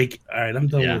was just like, all right, I'm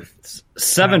done Yeah, with.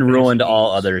 7 Final ruined Fantasy.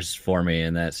 all others for me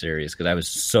in that series because I was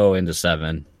so into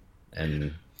 7.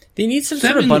 And They need some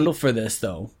sort of 7 bundle for this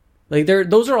though. Like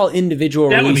those are all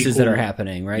individual That would be releases that cool. are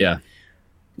happening, right?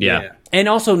 yeah. And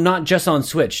also not just on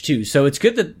Switch too. So it's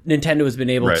good that Nintendo has been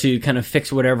able Right. to kind of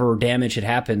fix whatever damage had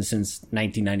happened since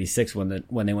 1996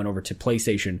 when they went over to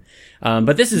PlayStation.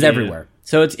 But this is everywhere.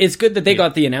 So it's good that they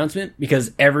got the announcement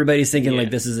because everybody's thinking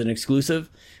like this is an exclusive,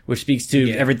 which speaks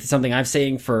to something I've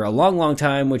saying for a long, long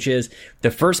time, which is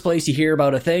the first place you hear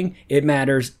about a thing, it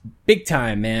matters big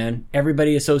time, man.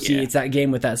 Everybody associates that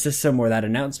game with that system or that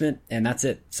announcement, and that's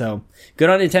it. So good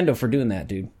on Nintendo for doing that,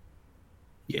 dude.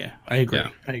 Yeah, I agree. Yeah.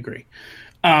 I agree.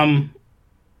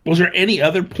 Was there any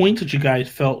other points that you guys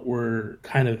felt were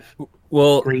kind of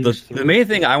Well, breeze the through? main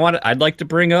thing I'd like to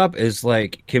bring up is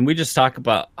like, can we just talk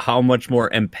about how much more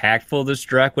impactful this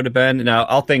direct would have been? Now,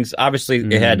 all things obviously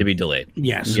it had to be delayed,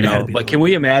 yes, you know. But can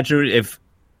we imagine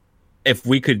if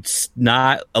we could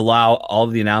not allow all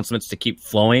of the announcements to keep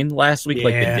flowing last week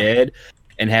like Yeah. they did,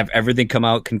 and have everything come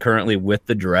out concurrently with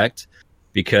the direct?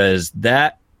 Because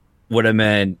that would have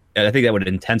meant, I think that would have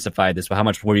intensified this. But how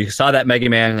much more you saw that Mega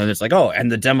Man, and it's like, oh,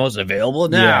 and the demo's available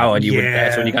now, and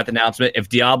that's when you got the announcement. If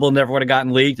Diablo never would have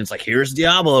gotten leaked, it's like, here's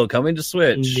Diablo coming to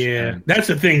Switch. Yeah, that's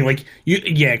the thing. Like,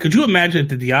 could you imagine if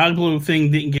the Diablo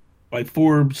thing didn't get by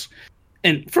Forbes?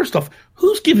 And first off,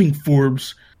 who's giving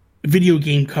Forbes video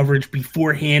game coverage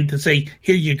beforehand to say,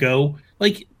 here you go?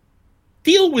 Like,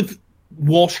 deal with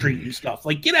Wall Street and stuff.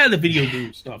 Like, get out of the video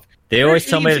game stuff. They always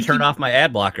tell me to Idiots turn keep- off my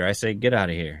ad blocker. I say, get out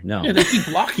of here. No. Yeah, they keep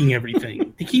blocking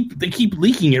everything. they keep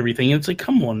leaking everything. And it's like,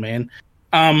 come on, man.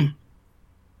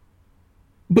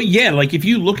 But yeah, like if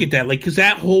you look at that, like, because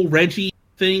that whole Reggie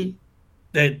thing,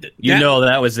 that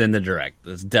was in the direct.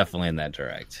 That's definitely in that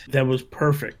direct. that was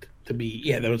perfect to be.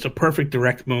 Yeah, that was a perfect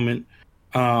direct moment.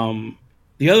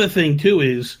 The The other thing too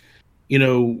is,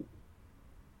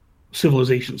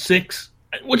 Civilization 6,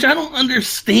 which I don't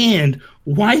understand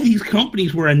why these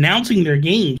companies were announcing their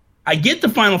games. I get the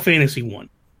Final Fantasy one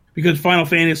because Final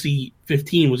Fantasy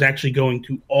 15 was actually going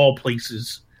to all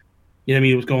places.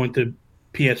 It was going to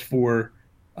PS4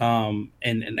 and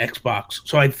Xbox.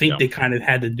 So I think they kind of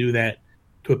had to do that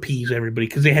to appease everybody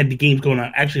because they had the games going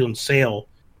on actually on sale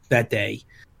that day.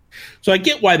 So I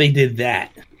get why they did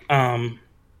that.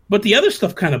 But the other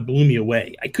stuff kind of blew me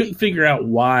away. I couldn't figure out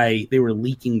why they were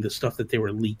leaking the stuff that they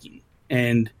were leaking.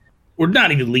 Or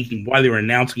not even leaking, why they were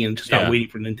announcing it and just not waiting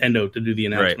for Nintendo to do the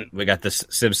announcement. Right. We got the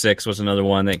Civ 6 was another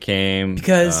one that came.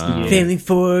 Because failing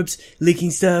Forbes,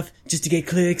 leaking stuff just to get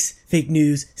clicks, fake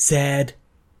news, sad.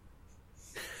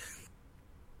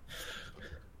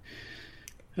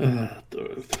 I'm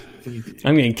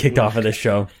getting kicked off of this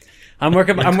show. I'm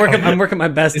working my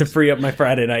best to free up my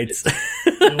Friday nights.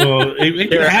 Well,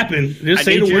 it can happen. Just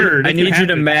say the word. I need you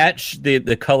to match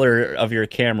the color of your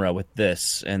camera with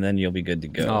this, and then you'll be good to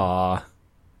go. Aw.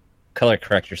 Color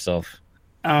correct yourself.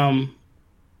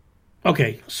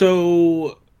 Okay,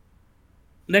 so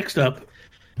next up,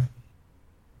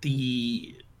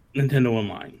 the Nintendo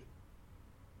Online.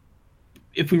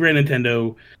 If we ran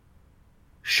Nintendo,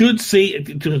 should say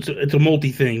it's a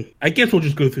multi thing. I guess we'll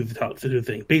just go through the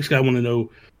thing. Basically, I want to know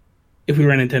if we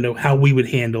ran Nintendo how we would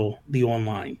handle the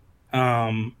online.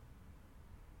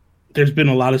 There's been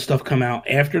a lot of stuff come out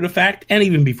after the fact and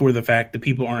even before the fact that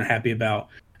people aren't happy about,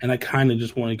 and I kind of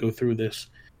just want to go through this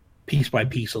piece by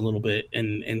piece a little bit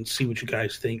and see what you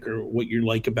guys think or what you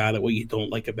like about it, what you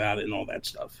don't like about it, and all that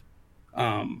stuff.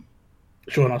 Sean,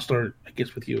 I'll start, I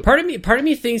guess, with you. Part of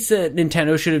me thinks that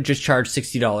Nintendo should have just charged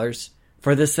 $60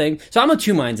 for this thing. So I'm on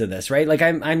two minds of this, right? Like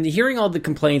I'm hearing all the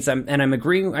complaints, I'm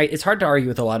agreeing. It's hard to argue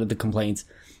with a lot of the complaints,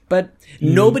 but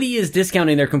nobody is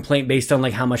discounting their complaint based on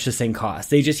like how much this thing costs.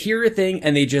 They just hear a thing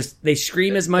and they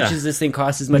scream as much as this thing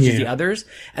costs as much as the others.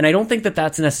 And I don't think that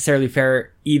that's necessarily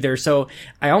fair either. So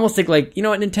I almost think like, you know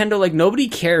what, Nintendo, like nobody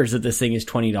cares that this thing is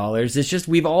 $20. It's just,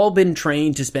 we've all been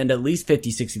trained to spend at least $50,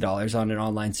 $60 on an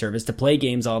online service to play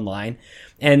games online.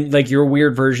 And like your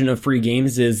weird version of free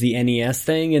games is the NES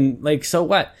thing. And like, so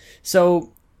what?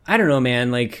 So I don't know,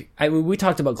 man. Like we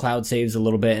talked about cloud saves a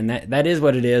little bit, and that is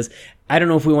what it is. I don't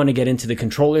know if we want to get into the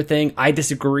controller thing. I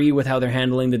disagree with how they're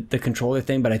handling the controller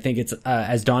thing, but I think it's,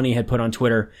 as Donnie had put on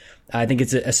Twitter, I think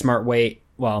it's a smart way.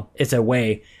 Well, it's a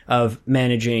way of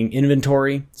managing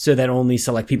inventory so that only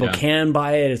select people can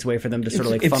buy it. It's a way for them to sort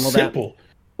of like funnel that.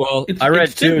 Well, I read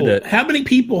too that how many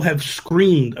people have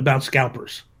screamed about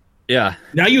scalpers? Yeah.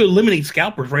 Now you eliminate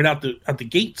scalpers right out the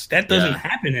gates. That doesn't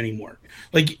happen anymore.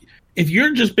 Like if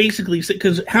you're just basically,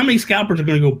 because how many scalpers are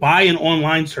going to go buy an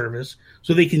online service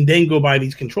so they can then go buy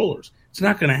these controllers? It's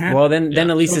not going to happen. Well, then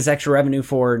at least it's extra revenue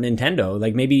for Nintendo.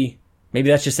 Like maybe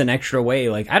that's just an extra way.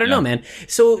 Like I don't know, man.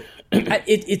 So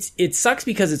it sucks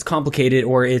because it's complicated,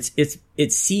 or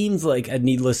it seems like a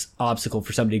needless obstacle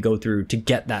for somebody to go through to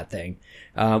get that thing,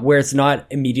 where it's not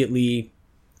immediately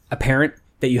apparent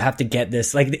that you have to get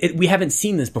this. Like we haven't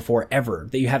seen this before ever,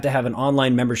 that you have to have an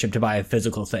online membership to buy a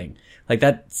physical thing. Like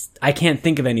I can't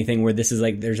think of anything where this is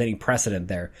like there's any precedent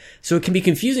there. So it can be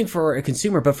confusing for a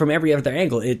consumer, but from every other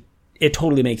angle, it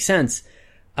totally makes sense.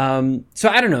 So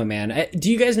I don't know, man.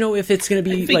 Do you guys know if it's going to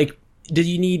be like, do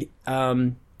you need,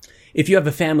 if you have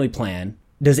a family plan,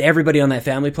 does everybody on that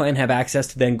family plan have access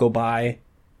to then go buy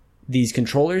these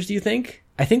controllers, do you think?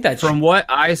 I think that's... From what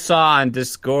I saw on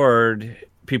Discord,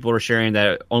 people were sharing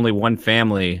that only one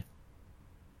family,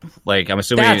 like I'm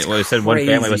assuming it said one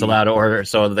family was allowed to order,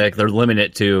 so they're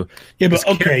limited to... Yeah, but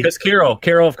okay. Because Carol,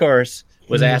 of course,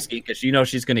 was asking, because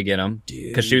she's going to get them,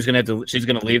 because she's going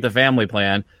to leave the family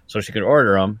plan so she could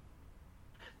order them.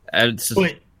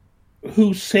 But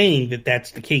who's saying that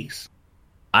that's the case?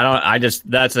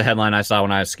 That's the headline I saw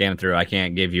when I was scanning through. I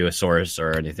can't give you a source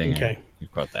or anything. Okay. You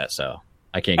quote that, so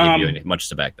I can't give you much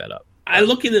to back that up. I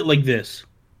look at it like this,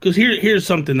 because here's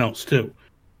something else too.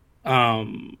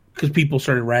 Because people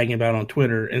started ragging about it on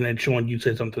Twitter, and then Sean, you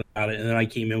said something about it, and then I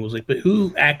came in and was like, but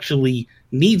who actually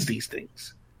needs these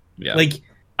things? Yeah. Like,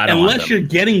 unless you're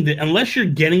getting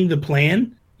the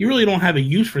plan, you really don't have a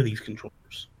use for these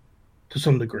controllers to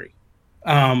some degree.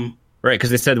 Right,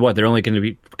 because they said they're only going to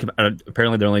be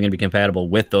apparently they're only going to be compatible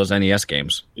with those NES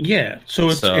games. Yeah, so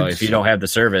if you don't have the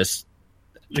service,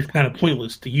 it's kind of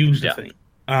pointless to use the thing.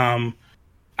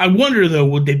 I wonder though,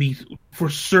 would they be for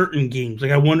certain games?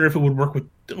 Like, I wonder if it would work with.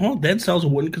 Oh, Dead Cells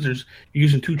it wouldn't, because you're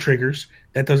using two triggers.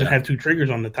 That doesn't have two triggers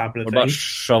on the top of the thing. What about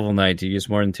Shovel Knight? Do you use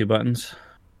more than two buttons?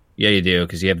 Yeah, you do,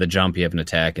 because you have the jump, you have an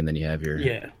attack, and then you have your...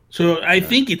 Yeah. So I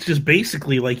think it's just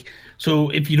basically like,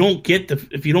 So if you don't get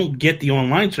the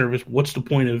online service, what's the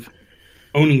point of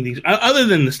owning these? Other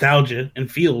than nostalgia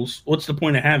and feels, what's the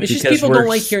point of having? It's just Because people don't we're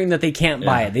like hearing that they can't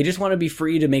buy it. They just want to be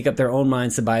free to make up their own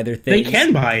minds to buy their They things.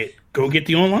 can buy it. Go get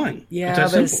the online. Yeah,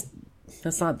 it's but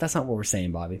that simple. that's not what we're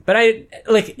saying, Bobby. But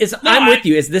I'm with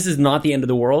you. This is not the end of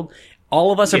the world.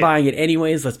 All of us are buying it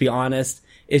anyways. Let's be honest.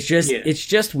 It's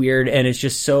just weird, and it's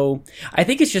just so. I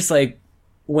think it's just like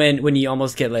when you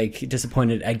almost get like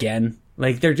disappointed again.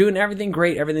 Like they're doing everything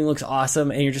great, everything looks awesome,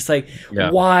 and you're just like,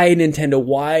 why Nintendo?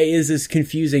 Why is this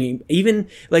confusing? Even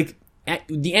like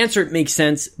the answer makes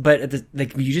sense, but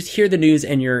you just hear the news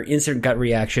and your instant gut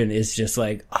reaction is just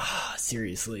like,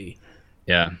 seriously.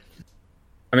 Yeah.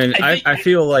 I mean, I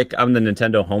feel like I'm the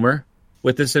Nintendo homer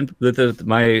with this,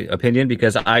 my opinion,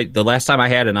 because the last time I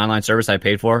had an online service I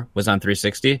paid for was on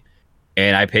 360,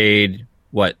 and I paid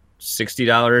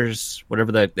 $60,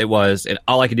 whatever it was, and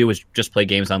all I could do was just play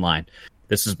games online.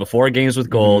 This is before Games with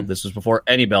Gold. This was before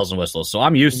any bells and whistles. So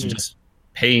I'm used to just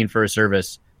paying for a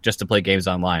service just to play games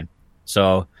online.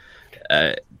 So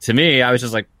to me, I was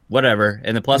just like, whatever.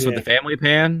 And the plus with the family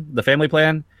plan,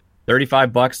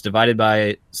 $35 divided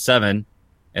by 7.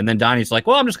 And then Donnie's like,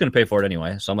 well, I'm just going to pay for it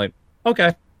anyway. So I'm like,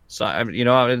 okay. So,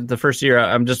 the first year,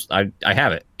 I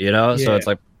have it, So it's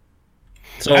like.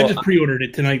 So I just pre-ordered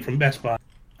it tonight from Best Buy.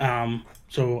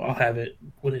 So I'll have it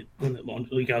when it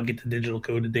launches. Like I'll get the digital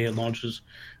code the day it launches,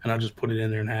 and I'll just put it in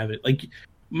there and have it. Like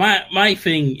my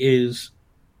thing is,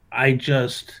 I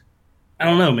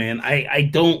don't know, man. I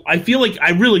feel like I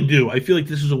really do. I feel like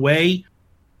this is a way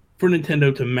for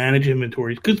Nintendo to manage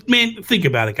inventories. Because man, think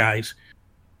about it, guys.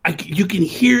 You can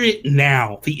hear it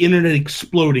now. The internet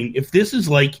exploding. If this is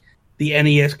like the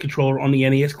NES controller on the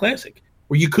NES Classic,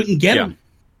 where you couldn't get them,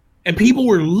 and people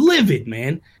were livid,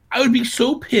 man. I would be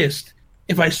so pissed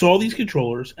if I saw these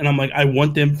controllers and I'm like, I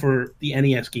want them for the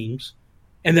NES games,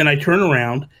 and then I turn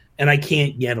around and I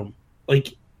can't get them.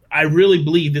 Like, I really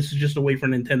believe this is just a way for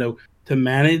Nintendo to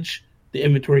manage the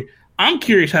inventory. I'm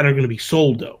curious how they're going to be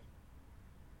sold, though.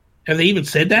 Have they even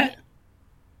said that?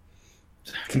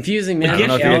 Confusing, man. I don't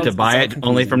know if you have to buy it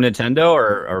only from Nintendo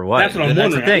or what. That's what I'm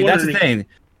wondering. That's the thing.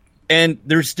 And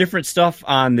there's different stuff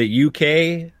on the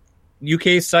UK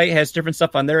site has different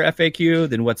stuff on their FAQ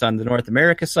than what's on the North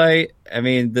America site. I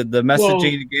mean, the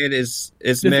messaging again is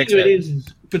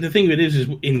mixed. But the thing of it is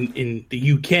in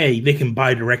the UK they can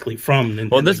buy directly from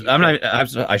Nintendo.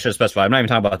 Well, I should specify. I'm not even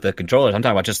talking about the controllers. I'm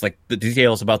talking about just like the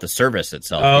details about the service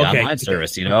itself, the online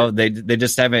service. They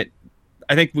just haven't.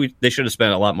 I think they should have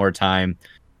spent a lot more time.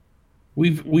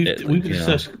 We've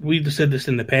said this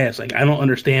in the past. Like, I don't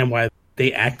understand why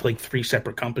they act like 3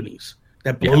 separate companies.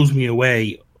 That blows me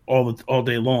away all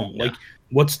day long. Yeah. Like,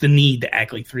 what's the need to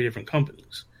act like 3 different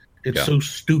companies? It's so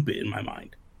stupid in my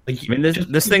mind. Like, I mean,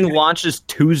 this thing launches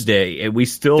Tuesday, and we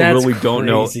still really don't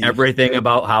know everything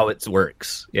about how it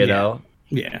works. You know?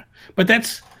 Yeah, but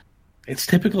it's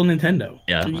typical Nintendo.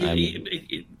 Yeah,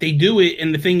 they do it,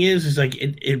 and the thing is like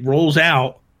it rolls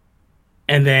out,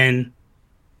 and then,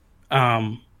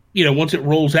 once it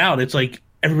rolls out, it's like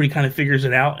everybody kind of figures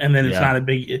it out, and then it's not a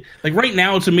big like right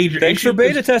now. It's a major Thanks issue for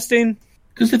beta testing.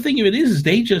 Because the thing of it is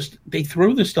they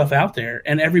throw this stuff out there,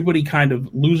 and everybody kind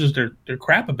of loses their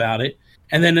crap about it,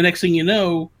 and then the next thing you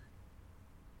know,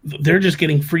 they're just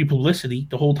getting free publicity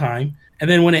the whole time, and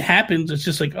then when it happens, it's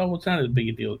just like, oh, it's not as big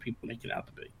a deal as people make it out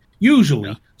to be.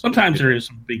 Usually, sometimes there is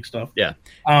some big stuff. Yeah,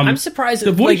 I'm surprised.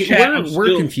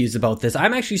 We're confused about this.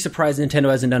 I'm actually surprised Nintendo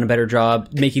hasn't done a better job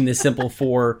making this simple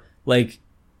for like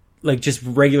just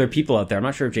regular people out there. I'm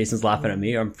not sure if Jason's laughing at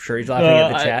me. I'm sure he's laughing at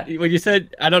the chat. When you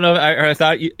said, I don't know, I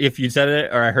thought if you said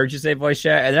it or I heard you say voice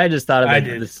chat, and then I just thought about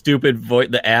the stupid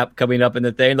the app coming up in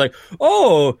the thing, like,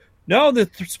 oh, no,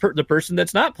 the person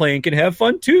that's not playing can have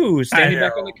fun too, standing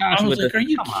back on the couch. I was like, are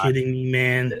you kidding me,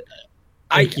 man?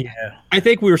 I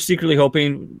think we were secretly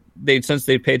hoping since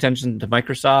they pay attention to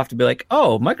Microsoft, to be like,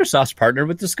 oh, Microsoft's partnered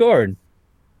with Discord.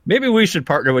 Maybe we should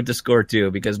partner with Discord too,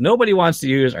 because nobody wants to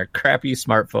use our crappy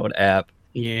smartphone app.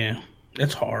 Yeah,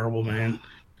 that's horrible, man.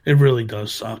 It really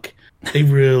does suck. They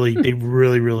really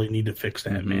need to fix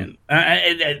that, man.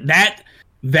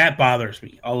 That bothers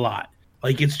me a lot.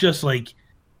 Like, it's just like,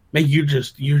 man, you're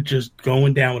just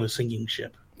going down with a sinking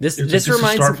ship. This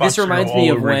reminds me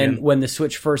of when the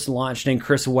Switch first launched and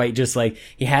Chris White just like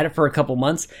he had it for a couple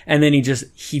months and then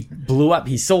he blew up.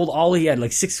 He sold all he had,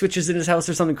 like 6 Switches in his house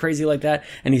or something crazy like that,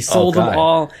 and he sold them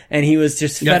all, and he was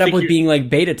just fed up with being like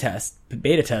beta testers.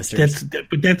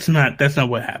 But that's not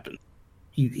what happened.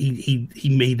 He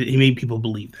made people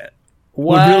believe that.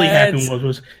 What really happened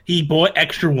was he bought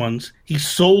extra ones, he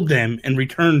sold them and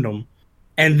returned them,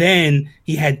 and then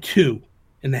he had 2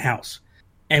 in the house.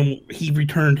 and he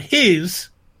returned his.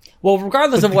 Well,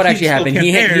 regardless but of the what kids actually still happened, kept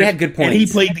he theirs, had good points. and he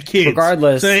played the kids.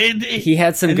 Regardless, So he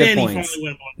had some and good then he points finally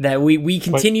went on. that we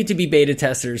continue to be beta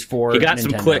testers for. He got Nintendo.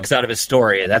 some clicks out of his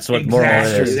story. That's what moral it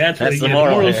Exactly. is. That's what the the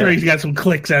moral. moral here. story. He's got some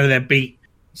clicks out of that bait.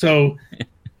 So,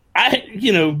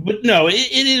 but no, it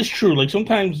is true. Like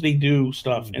sometimes they do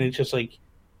stuff, and it's just like,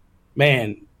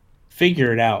 man,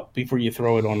 figure it out before you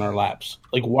throw it on our laps.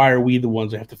 Like, why are we the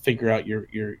ones that have to figure out your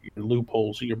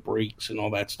loopholes, your breaks, and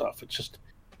all that stuff?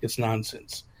 It's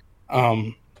nonsense.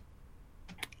 I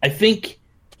think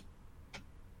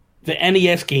the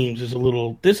NES games is a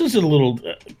little. This is a little.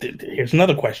 Here's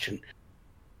another question.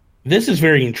 This is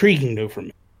very intriguing though for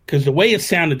me because the way it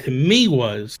sounded to me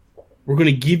was we're going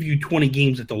to give you 20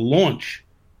 games at the launch,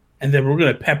 and then we're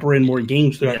going to pepper in more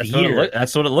games throughout the year.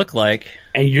 That's what it looked like.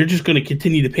 And you're just going to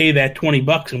continue to pay that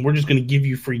 $20, and we're just going to give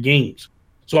you free games.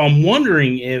 So I'm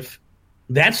wondering if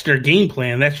that's their game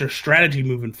plan, that's their strategy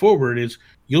moving forward. Is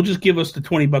you'll just give us the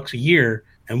 $20 a year,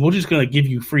 and we're just going to give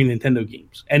you free Nintendo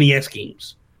games, NES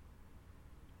games.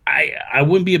 I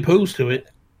wouldn't be opposed to it.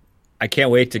 I can't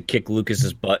wait to kick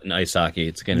Lucas's butt in ice hockey.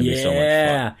 It's going to be so much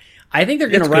fun. I think they're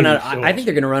going to It's run gonna out. be so I think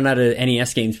they're going to run out of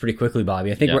NES games pretty quickly,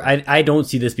 Bobby. I think Yeah. I don't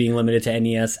see this being limited to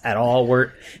NES at all.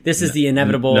 This is the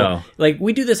inevitable. No. Like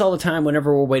we do this all the time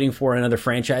whenever we're waiting for another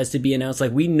franchise to be announced.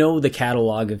 Like we know the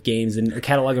catalog of games and a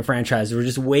catalog of franchises. We're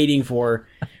just waiting for,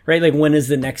 right? Like when is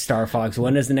the next Star Fox?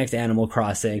 When is the next Animal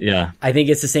Crossing? Yeah. I think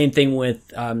it's the same thing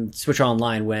with Switch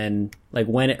Online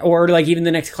or even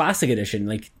the next Classic Edition.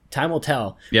 Like time will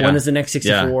tell. Yeah. When is the next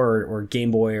 64 Yeah. or Game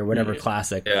Boy or whatever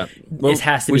Classic? Yeah, It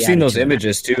has to be. We've seen added those to that.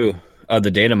 images too of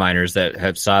the data miners that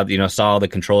have saw the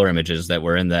controller images that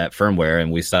were in that firmware, and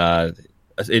we saw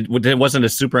it wasn't a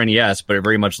Super NES, but it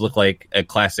very much looked like a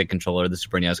classic controller, the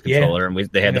Super NES controller, and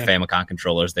they had the Famicom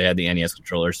controllers, they had the NES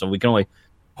controllers, so we can only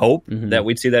hope that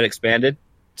we'd see that expanded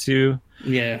to.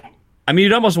 Yeah. I mean,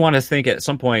 you'd almost want to think at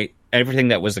some point everything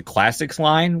that was a classics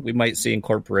line we might see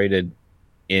incorporated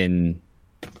in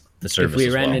the service. we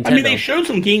as ran well. Nintendo. I mean, they showed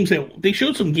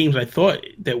some games I thought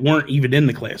that weren't even in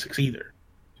the classics either.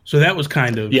 So that was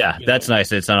kind of That's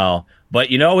nice. It's not all, but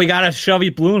we got to shove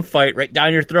you balloon fight right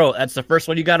down your throat. That's the first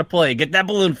one you got to play. Get that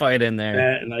balloon fight in there.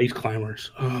 that and Ice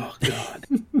Climbers. Oh god,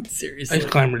 Seriously. Ice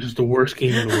Climbers is the worst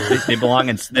game in the world. They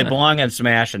belong in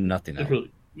Smash and nothing else.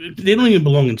 They don't even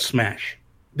belong in Smash.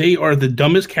 They are the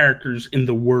dumbest characters in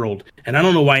the world, and I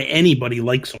don't know why anybody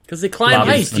likes them. Because they climb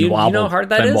Bobby's ice, been dude. You know wobbled- how hard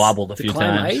that been is? wobbled a to few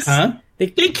climb times. ice? Huh? They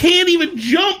can't even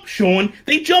jump, Sean.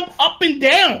 They jump up and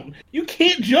down. You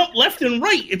can't jump left and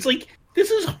right. It's like, this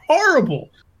is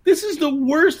horrible. This is the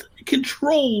worst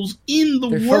controls in the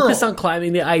They're world. focused on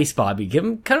climbing the ice, Bobby.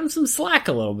 Cut them some slack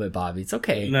a little bit, Bobby. It's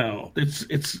okay. No, it's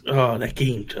that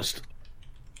game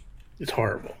it's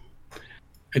horrible.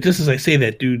 And just as I say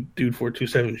that, dude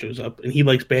 427 shows up and he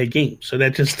likes bad games. So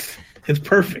that it's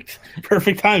perfect.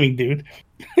 Perfect timing, dude.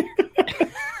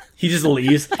 He just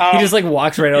leaves. He just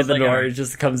walks right out He's the like, door. "Alright." He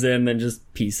just comes in and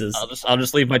just pieces. I'll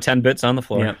just leave my 10 bits on the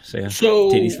floor. Yep. So, yeah. So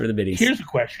Titties for the biddies. Here's a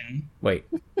question. Wait.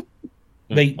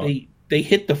 They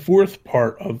hit the fourth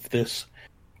part of this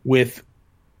with,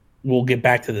 we'll get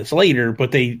back to this later,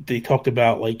 but they talked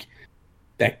about like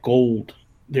that gold,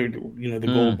 the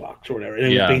gold box or whatever.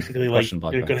 And it was basically like Question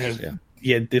block they're going to boxes,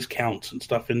 have discounts and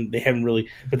stuff, and they haven't really,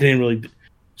 but they didn't really.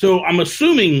 So I'm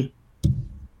assuming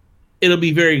it'll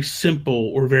be very simple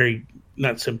or very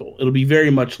not simple. It'll be very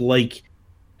much like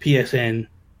PSN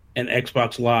and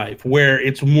Xbox Live, where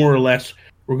it's more or less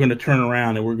we're going to turn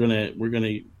around and we're going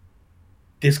to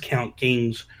discount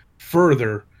games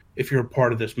further if you're a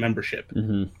part of this membership.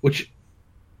 Which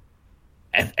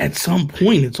at some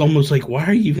point it's almost like, why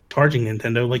are you even charging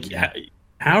Nintendo? Like,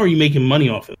 how are you making money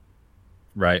off of it?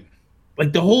 Right.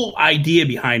 Like, the whole idea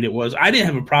behind it was I didn't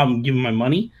have a problem giving my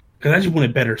money because I just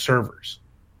wanted better servers.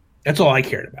 That's all I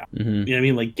cared about. You know what I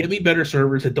mean? Like, give me better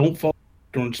servers that don't fall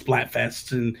during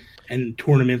Splatfests and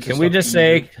tournaments. Can we just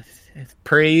say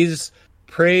praise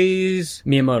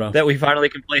Miyamoto. that we finally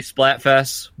can play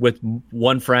Splatfest with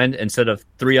one friend instead of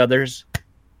 3 others?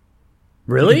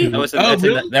 Really? That's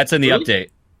really? that's in the Really? update.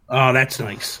 Oh, that's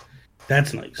nice.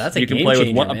 That's nice. That's a You can game play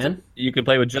changer, with one. man. You can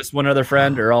play with just one other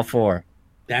friend or all 4.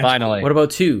 That's Finally. What about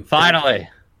 2? Finally.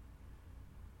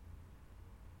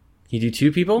 You do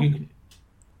 2 people?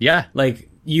 Yeah. Like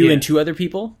you Yeah. and 2 other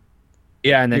people?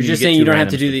 Yeah, and then You're just get saying 2 you don't have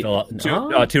to randoms do the- fill out,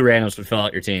 No. 2 randoms would fill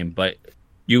out your team, but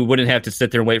you wouldn't have to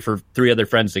sit there and wait for 3 other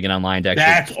friends to get online to actually.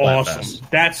 That's Splatfest. awesome.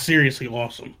 That's seriously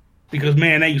awesome. Because,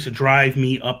 man, that used to drive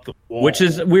me up the wall. Which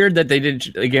is weird that they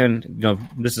didn't. Again,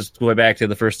 this is going back to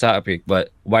the first topic,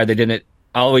 but why they didn't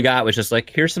all we got was just like,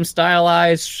 here's some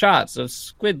stylized shots of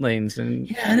squidlings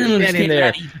and I didn't understand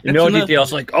there. that either. No That's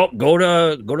details. Like, oh, go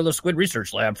to the Squid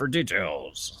Research Lab for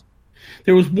details.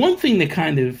 There was one thing that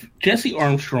kind of Jesse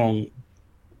Armstrong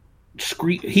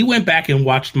he went back and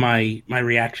watched my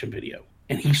reaction video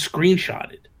and he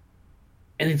screenshotted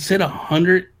and it said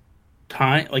 100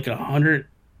 times, like 100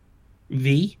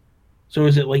 V. So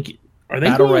is it like, are they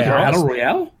Battle doing like a Royales? Battle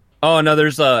Royale? Oh no,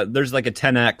 there's like a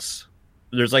 10x.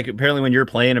 There's like apparently when you're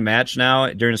playing a match now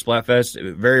during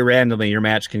Splatfest, very randomly your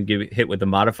match can get hit with a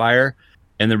modifier,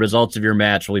 and the results of your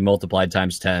match will be multiplied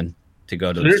times 10 to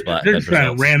go to the Splatfest. They're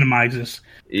trying to results. randomize this.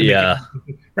 Yeah.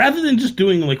 Rather than just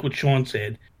doing like what Sean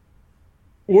said,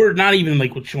 or not even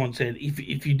like what Sean said,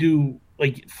 if you do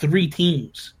like 3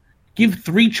 teams, give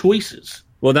 3 choices.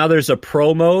 Well, now there's a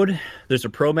pro mode. There's a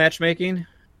pro matchmaking,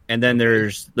 and then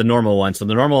there's the normal one. So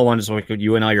the normal one is like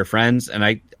you and all your friends. And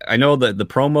I know that the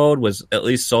pro mode was at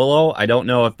least solo. I don't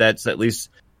know if that's at least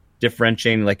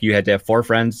differentiating. Like you had to have 4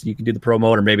 friends, you can do the pro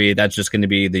mode, or maybe that's just going to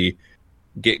be the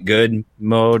get good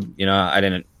mode. You know, I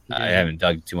haven't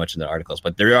dug too much into the articles,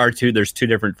 but there's 2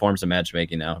 different forms of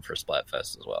matchmaking now for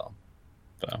Splatfest as well.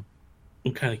 So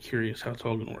I'm kind of curious how it's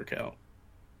all going to work out.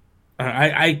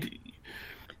 I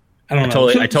don't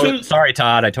know. Sorry,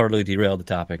 Todd. I totally derailed the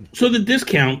topic. So the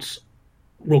discounts,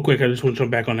 real quick, I just want to jump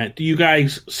back on that. Do you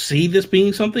guys see this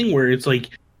being something where it's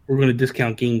like we're going to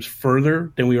discount games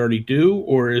further than we already do,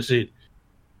 or is it?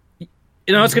 You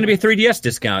know, it's going to be a 3DS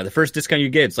discount. The first discount you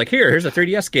get, it's like, here's a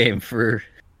 3DS game for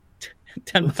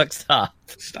 $10 off.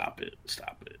 Stop it.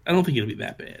 I don't think it'll be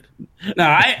that bad.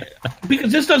 No,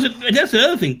 because this doesn't. That's the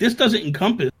other thing. This doesn't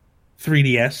encompass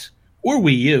 3DS or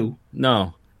Wii U.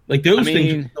 No. Like those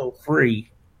things are still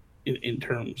free in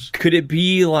terms. Could it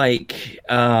be like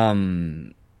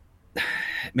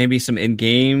maybe some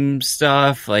in-game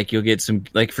stuff? Like you'll get some,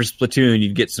 like for Splatoon,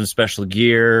 you'd get some special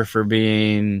gear for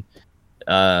being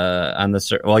on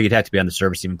the well, you'd have to be on the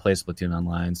service to even play Splatoon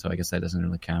online. So I guess that doesn't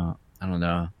really count. I don't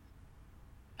know.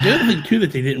 The other thing too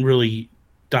that they didn't really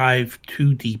dive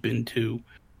too deep into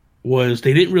was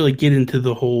they didn't really get into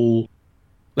the whole.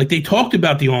 Like, they talked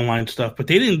about the online stuff, but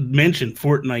they didn't mention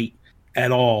Fortnite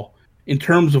at all in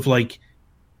terms of, like,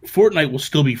 Fortnite will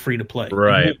still be free to play.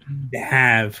 Right. You don't need to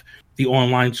have the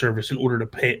online service in order to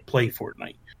play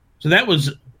Fortnite. So that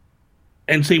was,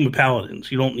 and same with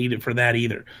Paladins. You don't need it for that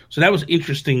either. So that was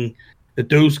interesting that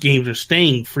those games are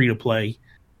staying free to play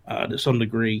to some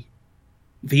degree.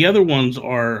 The other ones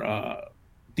are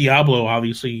Diablo,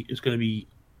 obviously, is going to be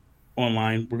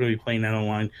online. We're going to be playing that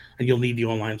online, and you'll need the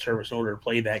online service in order to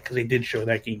play that because they did show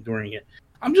that game during it.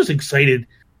 I'm just excited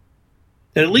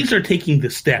that at least they're taking the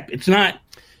step. It's not,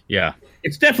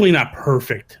 it's definitely not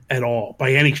perfect at all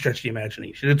by any stretch of the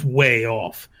imagination. It's way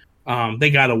off. They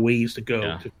got a ways to go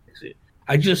to fix it.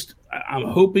 I'm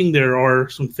hoping there are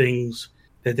some things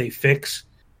that they fix.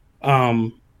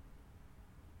 The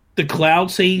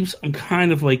cloud saves, I'm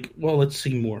kind of like, well, let's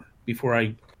see more before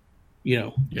I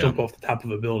jump off the top of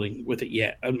a building with it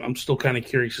yet. I'm still kind of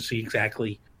curious to see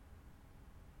exactly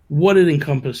what it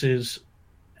encompasses,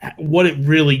 what it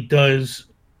really does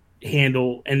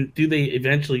handle, and do they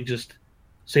eventually just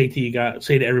say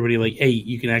to everybody like, hey,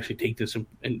 you can actually take this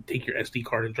and take your SD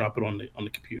card and drop it on the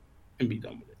computer and be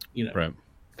done with it, Right?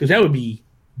 Because that would be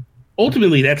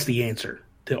ultimately that's the answer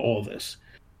to all this.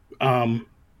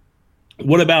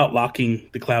 What about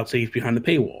locking the cloud saves behind the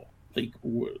paywall? Like,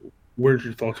 where's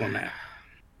your thoughts on that?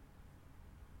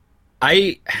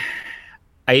 I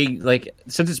like,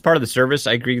 since it's part of the service,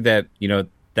 I agree that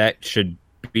that should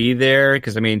be there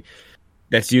because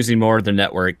that's using more of their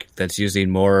network, that's using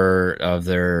more of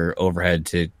their overhead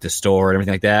to store and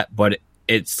everything like that. But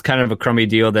it's kind of a crummy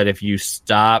deal that if you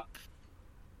stop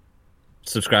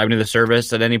subscribing to the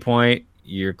service at any point,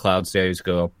 your cloud saves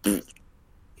go.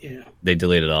 They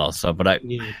delete it all. So, but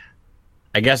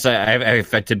I guess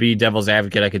to be devil's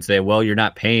advocate, I could say, well, you're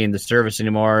not paying the service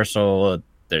anymore, so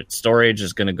the storage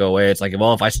is going to go away. It's like,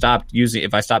 well, if I stopped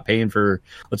paying for,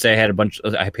 let's say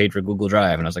I paid for Google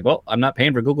Drive, and I was like, well, I'm not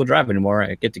paying for Google Drive anymore.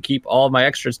 I get to keep all of my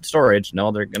extra storage.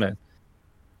 No,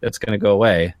 that's going to go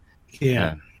away.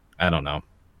 Yeah. I don't know.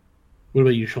 What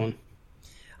about you, Sean?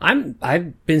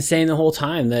 I've been saying the whole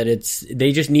time that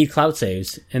they just need cloud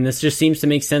saves, and this just seems to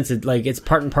make sense. It's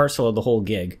part and parcel of the whole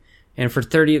gig. And for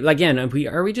 30, again,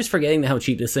 are we just forgetting how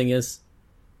cheap this thing is?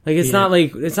 Like it's not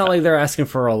like they're asking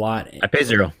for a lot. I pay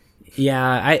 $0.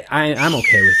 Yeah, I'm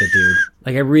okay with it, dude.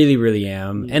 Like I really, really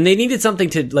am. And they needed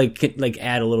something to like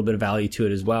add a little bit of value to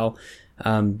it as well,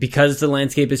 because the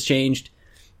landscape has changed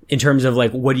in terms of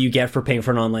like what do you get for paying for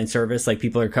an online service? Like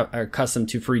people are accustomed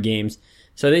to free games.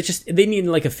 So they need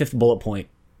like a 5th bullet point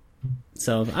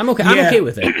So I'm okay. I'm Yeah. okay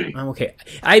with it. I'm okay.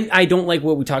 I don't like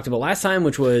what we talked about last time,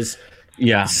 which was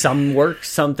Yeah. some work,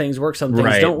 some things work, some things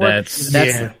Right, don't work.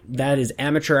 that's- That is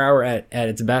amateur hour at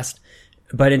its best.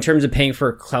 But in terms of paying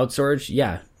for cloud storage,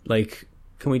 yeah, like,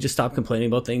 can we just stop complaining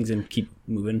about things and keep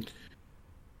moving?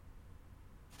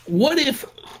 What if,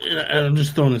 I'm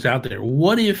just throwing this out there,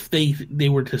 what if they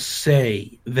were to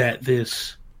say that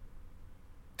this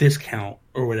discount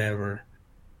or whatever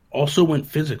also went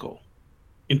physical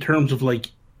in terms of like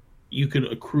you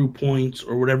could accrue points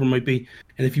or whatever it might be,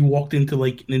 and if you walked into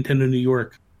like Nintendo New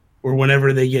York or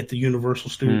whenever they get the Universal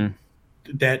Studio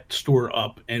that store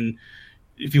up, and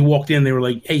if you walked in, they were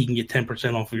like, "Hey, you can get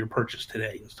 10% off of your purchase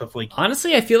today," and stuff like.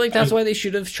 Honestly, I feel like that's why they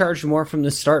should have charged more from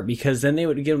the start, because then they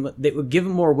would give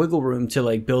them more wiggle room to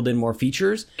like build in more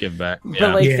features. Give back. But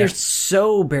like, Yeah. they're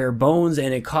so bare bones,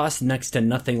 and it costs next to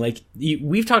nothing. Like,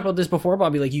 we've talked about this before,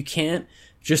 Bobby. Like, you can't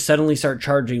just suddenly start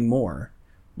charging more.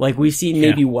 Like, we've seen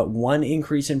maybe one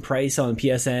increase in price on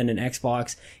PSN and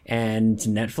Xbox and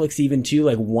Netflix, even too.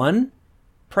 Like, one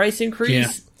price increase.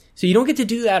 Yeah. So you don't get to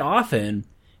do that often.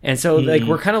 And so, like,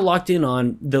 we're kind of locked in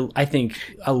on I think,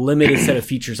 a limited set of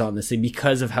features on this thing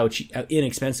because of how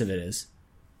inexpensive it is.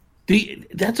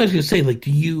 That's what I was gonna say. Like,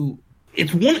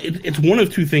 it's one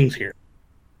of two things here.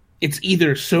 It's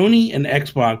either Sony and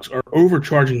Xbox are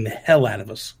overcharging the hell out of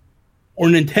us, or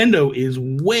Nintendo is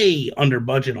way under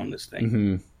budget on this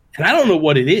thing, and I don't know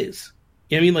what it is.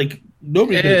 You know what I mean, like,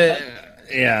 nobody.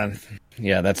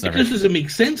 Yeah, that's It never. just doesn't make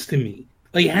sense to me.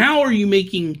 Like, how are you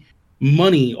making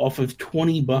money off of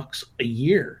 $20 a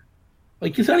year?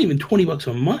 Like, it's not even $20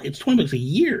 a month; it's $20 a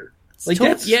year. Like,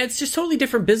 that's it's just totally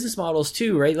different business models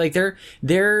too, right? Like,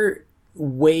 they're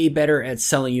way better at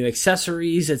selling you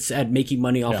accessories. It's at making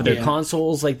money off of their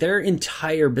consoles. Like, their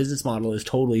entire business model is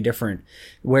totally different.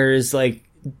 Whereas, like,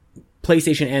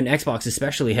 PlayStation and Xbox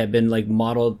especially have been like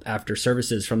modeled after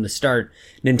services from the start.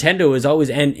 Nintendo is always,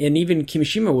 and even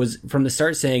Kimishima was from the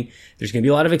start saying there's going to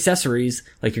be a lot of accessories.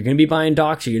 Like, you're going to be buying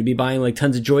docks, you're going to be buying like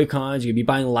tons of Joy-Cons, you're going to be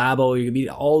buying Labo, you're going to be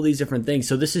all these different things.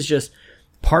 So this is just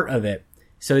part of it.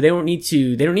 So they don't need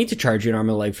to charge you an arm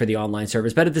and a leg for the online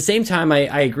service. But at the same time,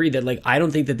 I agree that, like, I don't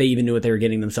think that they even knew what they were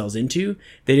getting themselves into.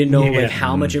 They didn't know like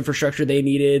how much infrastructure they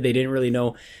needed. They didn't really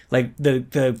know like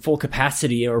the full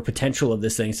capacity or potential of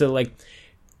this thing. So, like,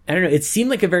 I don't know. It seemed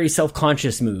like a very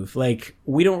self-conscious move. Like,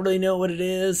 we don't really know what it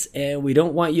is, and we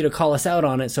don't want you to call us out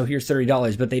on it. So here's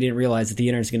 $30. But they didn't realize that the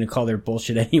internet's going to call their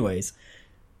bullshit anyways.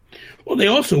 Well, they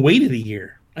also waited a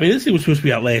year. I mean, this thing was supposed to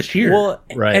be out last year. Well,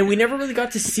 Right. and we never really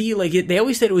got to see, like, they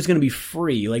always said it was going to be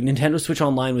free. Like, Nintendo Switch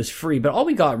Online was free, but all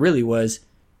we got really was,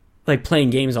 like, playing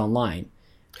games online.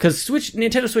 Because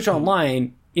Nintendo Switch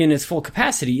Online, in its full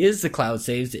capacity, is the cloud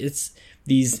saves. It's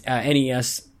these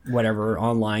NES, whatever,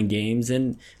 online games.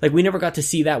 And, like, we never got to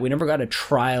see that. We never got a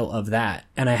trial of that.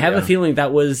 And I have a feeling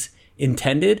that was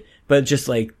intended, but just,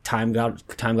 like, time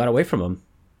got away from them.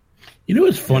 You know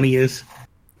what's funny is,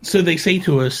 so they say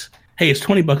to us, "Hey, it's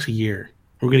 $20 a year.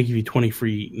 We're going to give you 20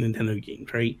 free Nintendo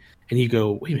games, right?" And you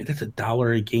go, "Wait a minute, that's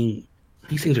 $1 a game.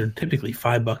 These things are typically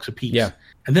 $5 a piece." Yeah.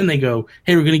 And then they go,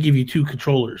 "Hey, we're going to give you 2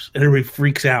 controllers," and everybody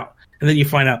freaks out. And then you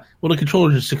find out, well, the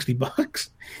controllers are $60.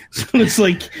 So it's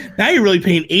like, now you're really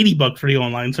paying $80 for the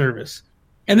online service.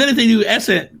 And then if they do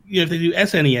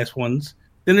SNES ones,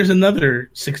 then there's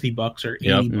another $60 or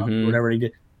 $80 or whatever they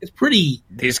did. It's pretty.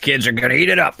 These kids are gonna eat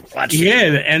it up. Let's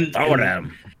And throw it at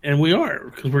them. And we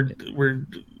are, because we're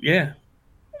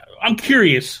I'm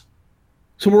curious.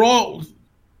 So we're all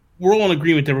in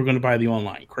agreement that we're going to buy the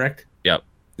online, correct? Yep.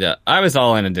 Yeah. I was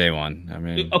all in on day one. I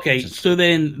mean, Okay. just So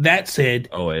then that said,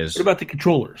 always. what about the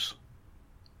controllers?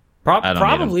 I don't need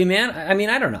Probably, man. I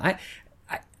mean, I don't know.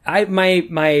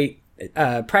 My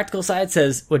practical side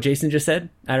says what Jason just said.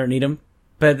 I don't need them.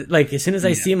 But, like, as soon as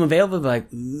I see them available, I'm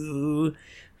like, ooh,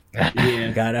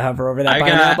 gotta hover over that buy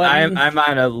now button. I'm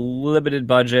on a limited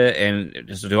budget, and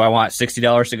just, do I want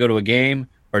 $60 to go to a game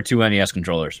or 2 NES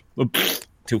controllers?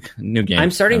 2 new games. I'm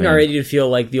starting already to feel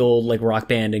like the old, like, Rock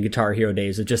Band and Guitar Hero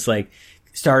days of just, like,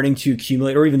 starting to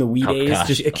accumulate, or even the Wii days, gosh.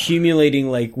 just accumulating,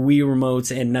 like, Wii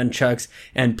remotes and nunchucks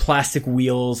and plastic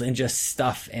wheels and just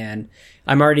stuff. And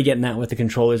I'm already getting that with the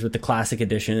controllers, with the classic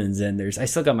editions. And I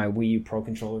still got my Wii U Pro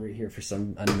controller right here for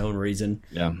some unknown reason.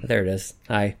 Yeah. But there it is.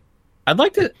 Hi. I'd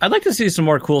like to see some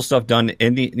more cool stuff done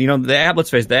in the app. Let's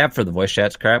face it, the app for the voice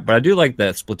chat's crap, but I do like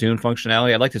that Splatoon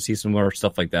functionality. I'd like to see some more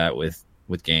stuff like that with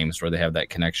games where they have that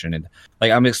connection. And,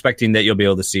 like, I'm expecting that you'll be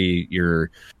able to see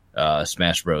your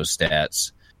Smash Bros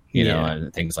stats, you know,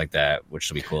 and things like that, which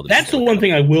will be cool. That's the one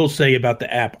thing I will say about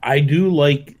the app. I do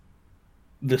like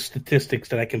the statistics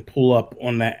that I can pull up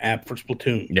on that app for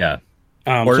Splatoon. Yeah.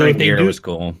 So Ordering if they gear do, was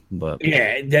cool, but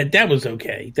yeah, that was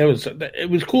okay. It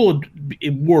was cool.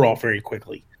 It wore off very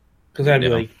quickly because I'd be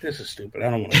Yeah. like, "This is stupid. I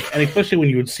don't want to." And especially when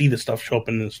you would see the stuff show up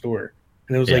in the store,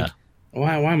 and it was Yeah. like,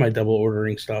 "Why am I double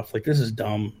ordering stuff? Like this is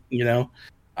dumb," you know.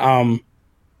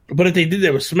 But if they did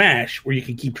that with Smash, where you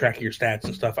can keep track of your stats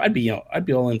and stuff, I'd be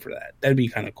all in for that. That'd be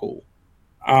kind of cool.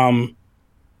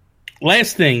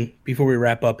 Last thing before we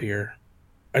wrap up here,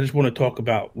 I just want to talk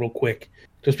about real quick,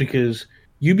 just because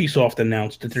Ubisoft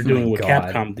announced that they're doing what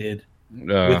God. Capcom did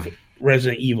with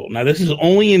Resident Evil. Now, this is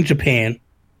only in Japan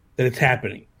that it's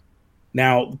happening.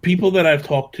 Now, people that I've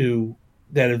talked to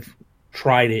that have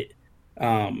tried it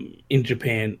in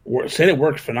Japan said it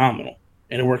works phenomenal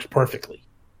and it works perfectly.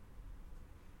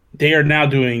 They are now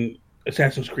doing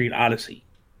Assassin's Creed Odyssey,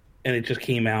 and it just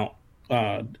came out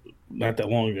not that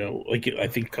long ago, like I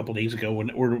think a couple days ago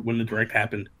when the direct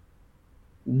happened.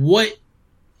 What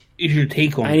is your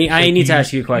take on this? I need to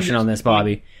ask you a question on this,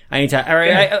 Bobby. Both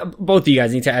of you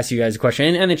guys need to ask you guys a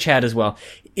question, and the chat as well.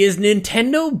 Is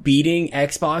Nintendo beating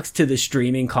Xbox to the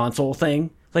streaming console thing?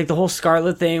 Like the whole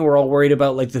Scarlet thing, we're all worried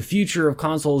about like the future of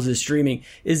consoles is streaming.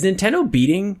 Is Nintendo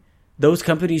beating those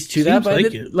companies to that?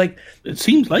 It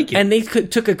seems like it. And they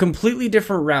took a completely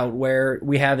different route where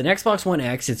we have an Xbox One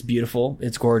X. It's beautiful.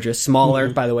 It's gorgeous.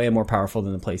 Smaller, by the way, and more powerful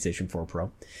than the PlayStation 4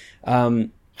 Pro.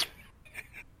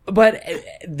 But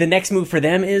the next move for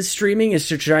them is streaming, is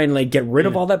to try and like get rid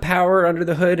of all that power under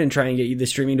the hood and try and get you the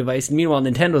streaming device. And meanwhile,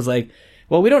 Nintendo's like,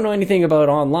 well, we don't know anything about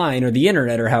online or the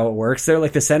internet or how it works. They're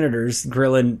like the senators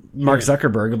grilling Mark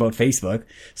Zuckerberg about Facebook.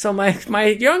 So my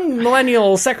young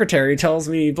millennial secretary tells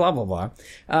me blah, blah, blah.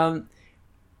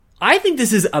 I think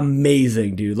this is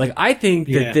amazing, dude. Like, I think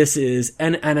that this is,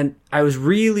 and I was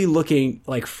really looking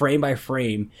like frame by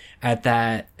frame at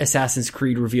that Assassin's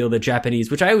Creed reveal, the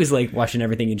Japanese, which I always like watching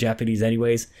everything in Japanese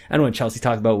anyways. I know what Chelsea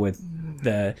talked about with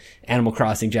the Animal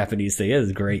Crossing Japanese thing. It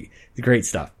is great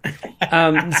stuff.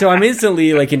 So I'm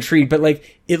instantly like intrigued, but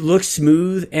like it looks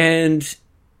smooth, and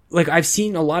like I've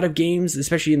seen a lot of games,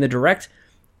 especially in the direct,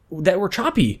 that were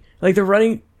choppy. Like they're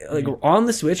running like on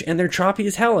the Switch and they're choppy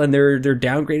as hell, and they're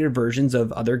downgraded versions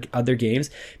of other games.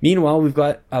 Meanwhile, we've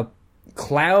got a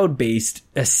cloud-based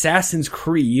Assassin's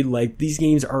Creed. Like these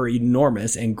games are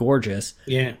enormous and gorgeous.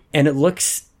 Yeah. And it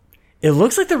looks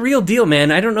like the real deal,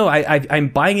 man. I don't know. I'm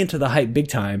buying into the hype big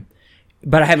time,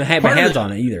 but I haven't had my hands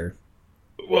on it either.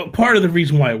 Well, part of the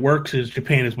reason why it works is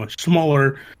Japan is much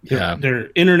smaller. Their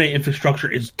internet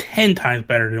infrastructure is 10 times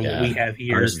better than what we have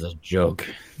here. Ours is a joke.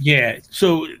 Yeah.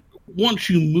 So once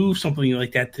you move something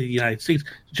like that to the United States,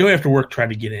 Joey after work tried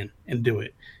to get in and do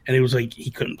it. And it was like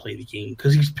he couldn't play the game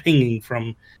because he's pinging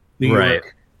from New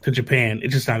York to Japan.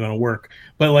 It's just not going to work.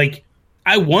 But like,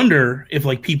 I wonder if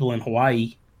like people in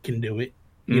Hawaii can do it,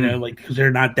 you know, like because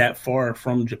they're not that far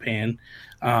from Japan.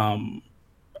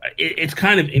 It's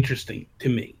kind of interesting to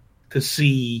me to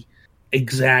see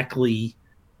exactly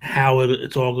how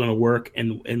it's all going to work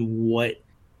and what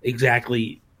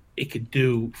exactly it could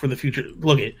do for the future.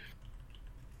 Look at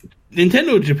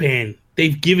Nintendo Japan.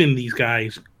 They've given these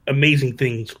guys amazing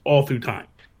things all through time.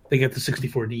 They got the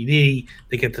 64DD.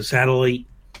 They got the satellite.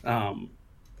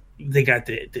 They got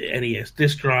the NES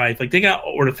disk drive. Like they got,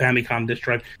 or the Famicom disk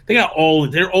drive. They got all.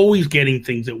 They're always getting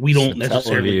things that we don't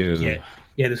necessarily get.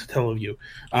 Yeah, this is Teleview.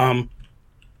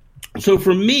 So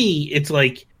for me, it's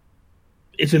like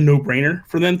it's a no-brainer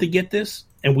for them to get this,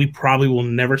 and we probably will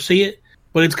never see it.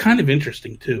 But it's kind of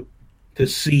interesting too to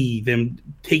see them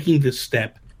taking this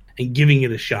step and giving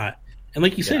it a shot. And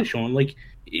like you said, Sean, like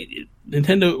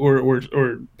Nintendo or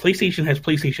PlayStation has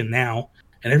PlayStation Now,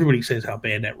 and everybody says how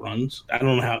bad that runs. I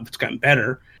don't know how it's gotten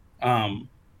better.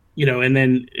 You know, and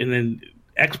then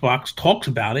Xbox talks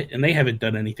about it, and they haven't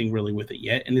done anything really with it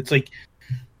yet. And it's like,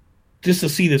 just to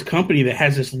see this company that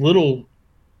has this little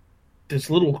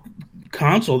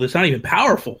console that's not even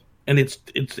powerful, and it's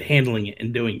handling it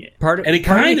and doing it. Part of me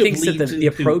thinks that the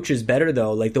approach is better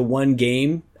though, like the one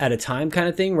game at a time kind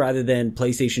of thing, rather than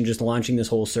PlayStation just launching this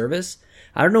whole service.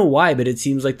 I don't know why, but it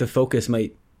seems like the focus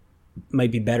might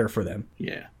be better for them.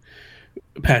 Yeah,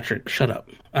 Patrick, shut up.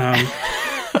 I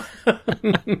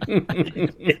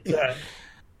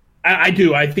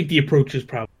do. I think the approach is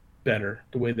probably better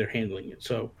the way they're handling it.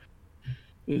 So.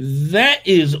 That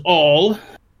is all.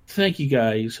 Thank you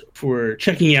guys for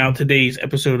checking out today's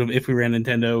episode of If We Ran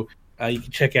Nintendo. You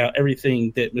can check out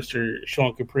everything that Mr.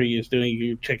 Sean Capri is doing.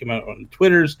 You can check him out on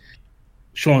Twitters.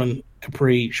 Sean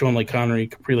Capri, Sean like Connery,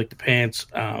 Capri like the pants.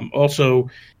 Also,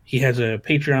 he has a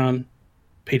Patreon,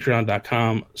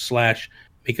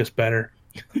 patreon.com/makeusbetter.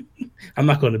 I'm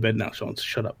not going to bed now, Sean, so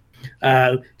shut up.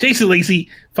 Jason Lacey,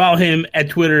 follow him at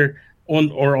Twitter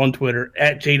on Twitter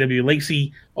at JW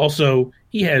Lacey. Also,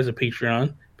 he has a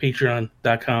Patreon,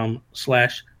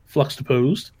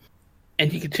 patreon.com/FluxDeposed.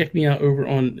 And you can check me out over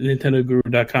on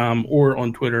NintendoGuru.com or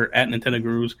on Twitter at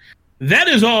NintendoGurus. That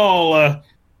is all.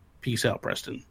 Peace out, Preston.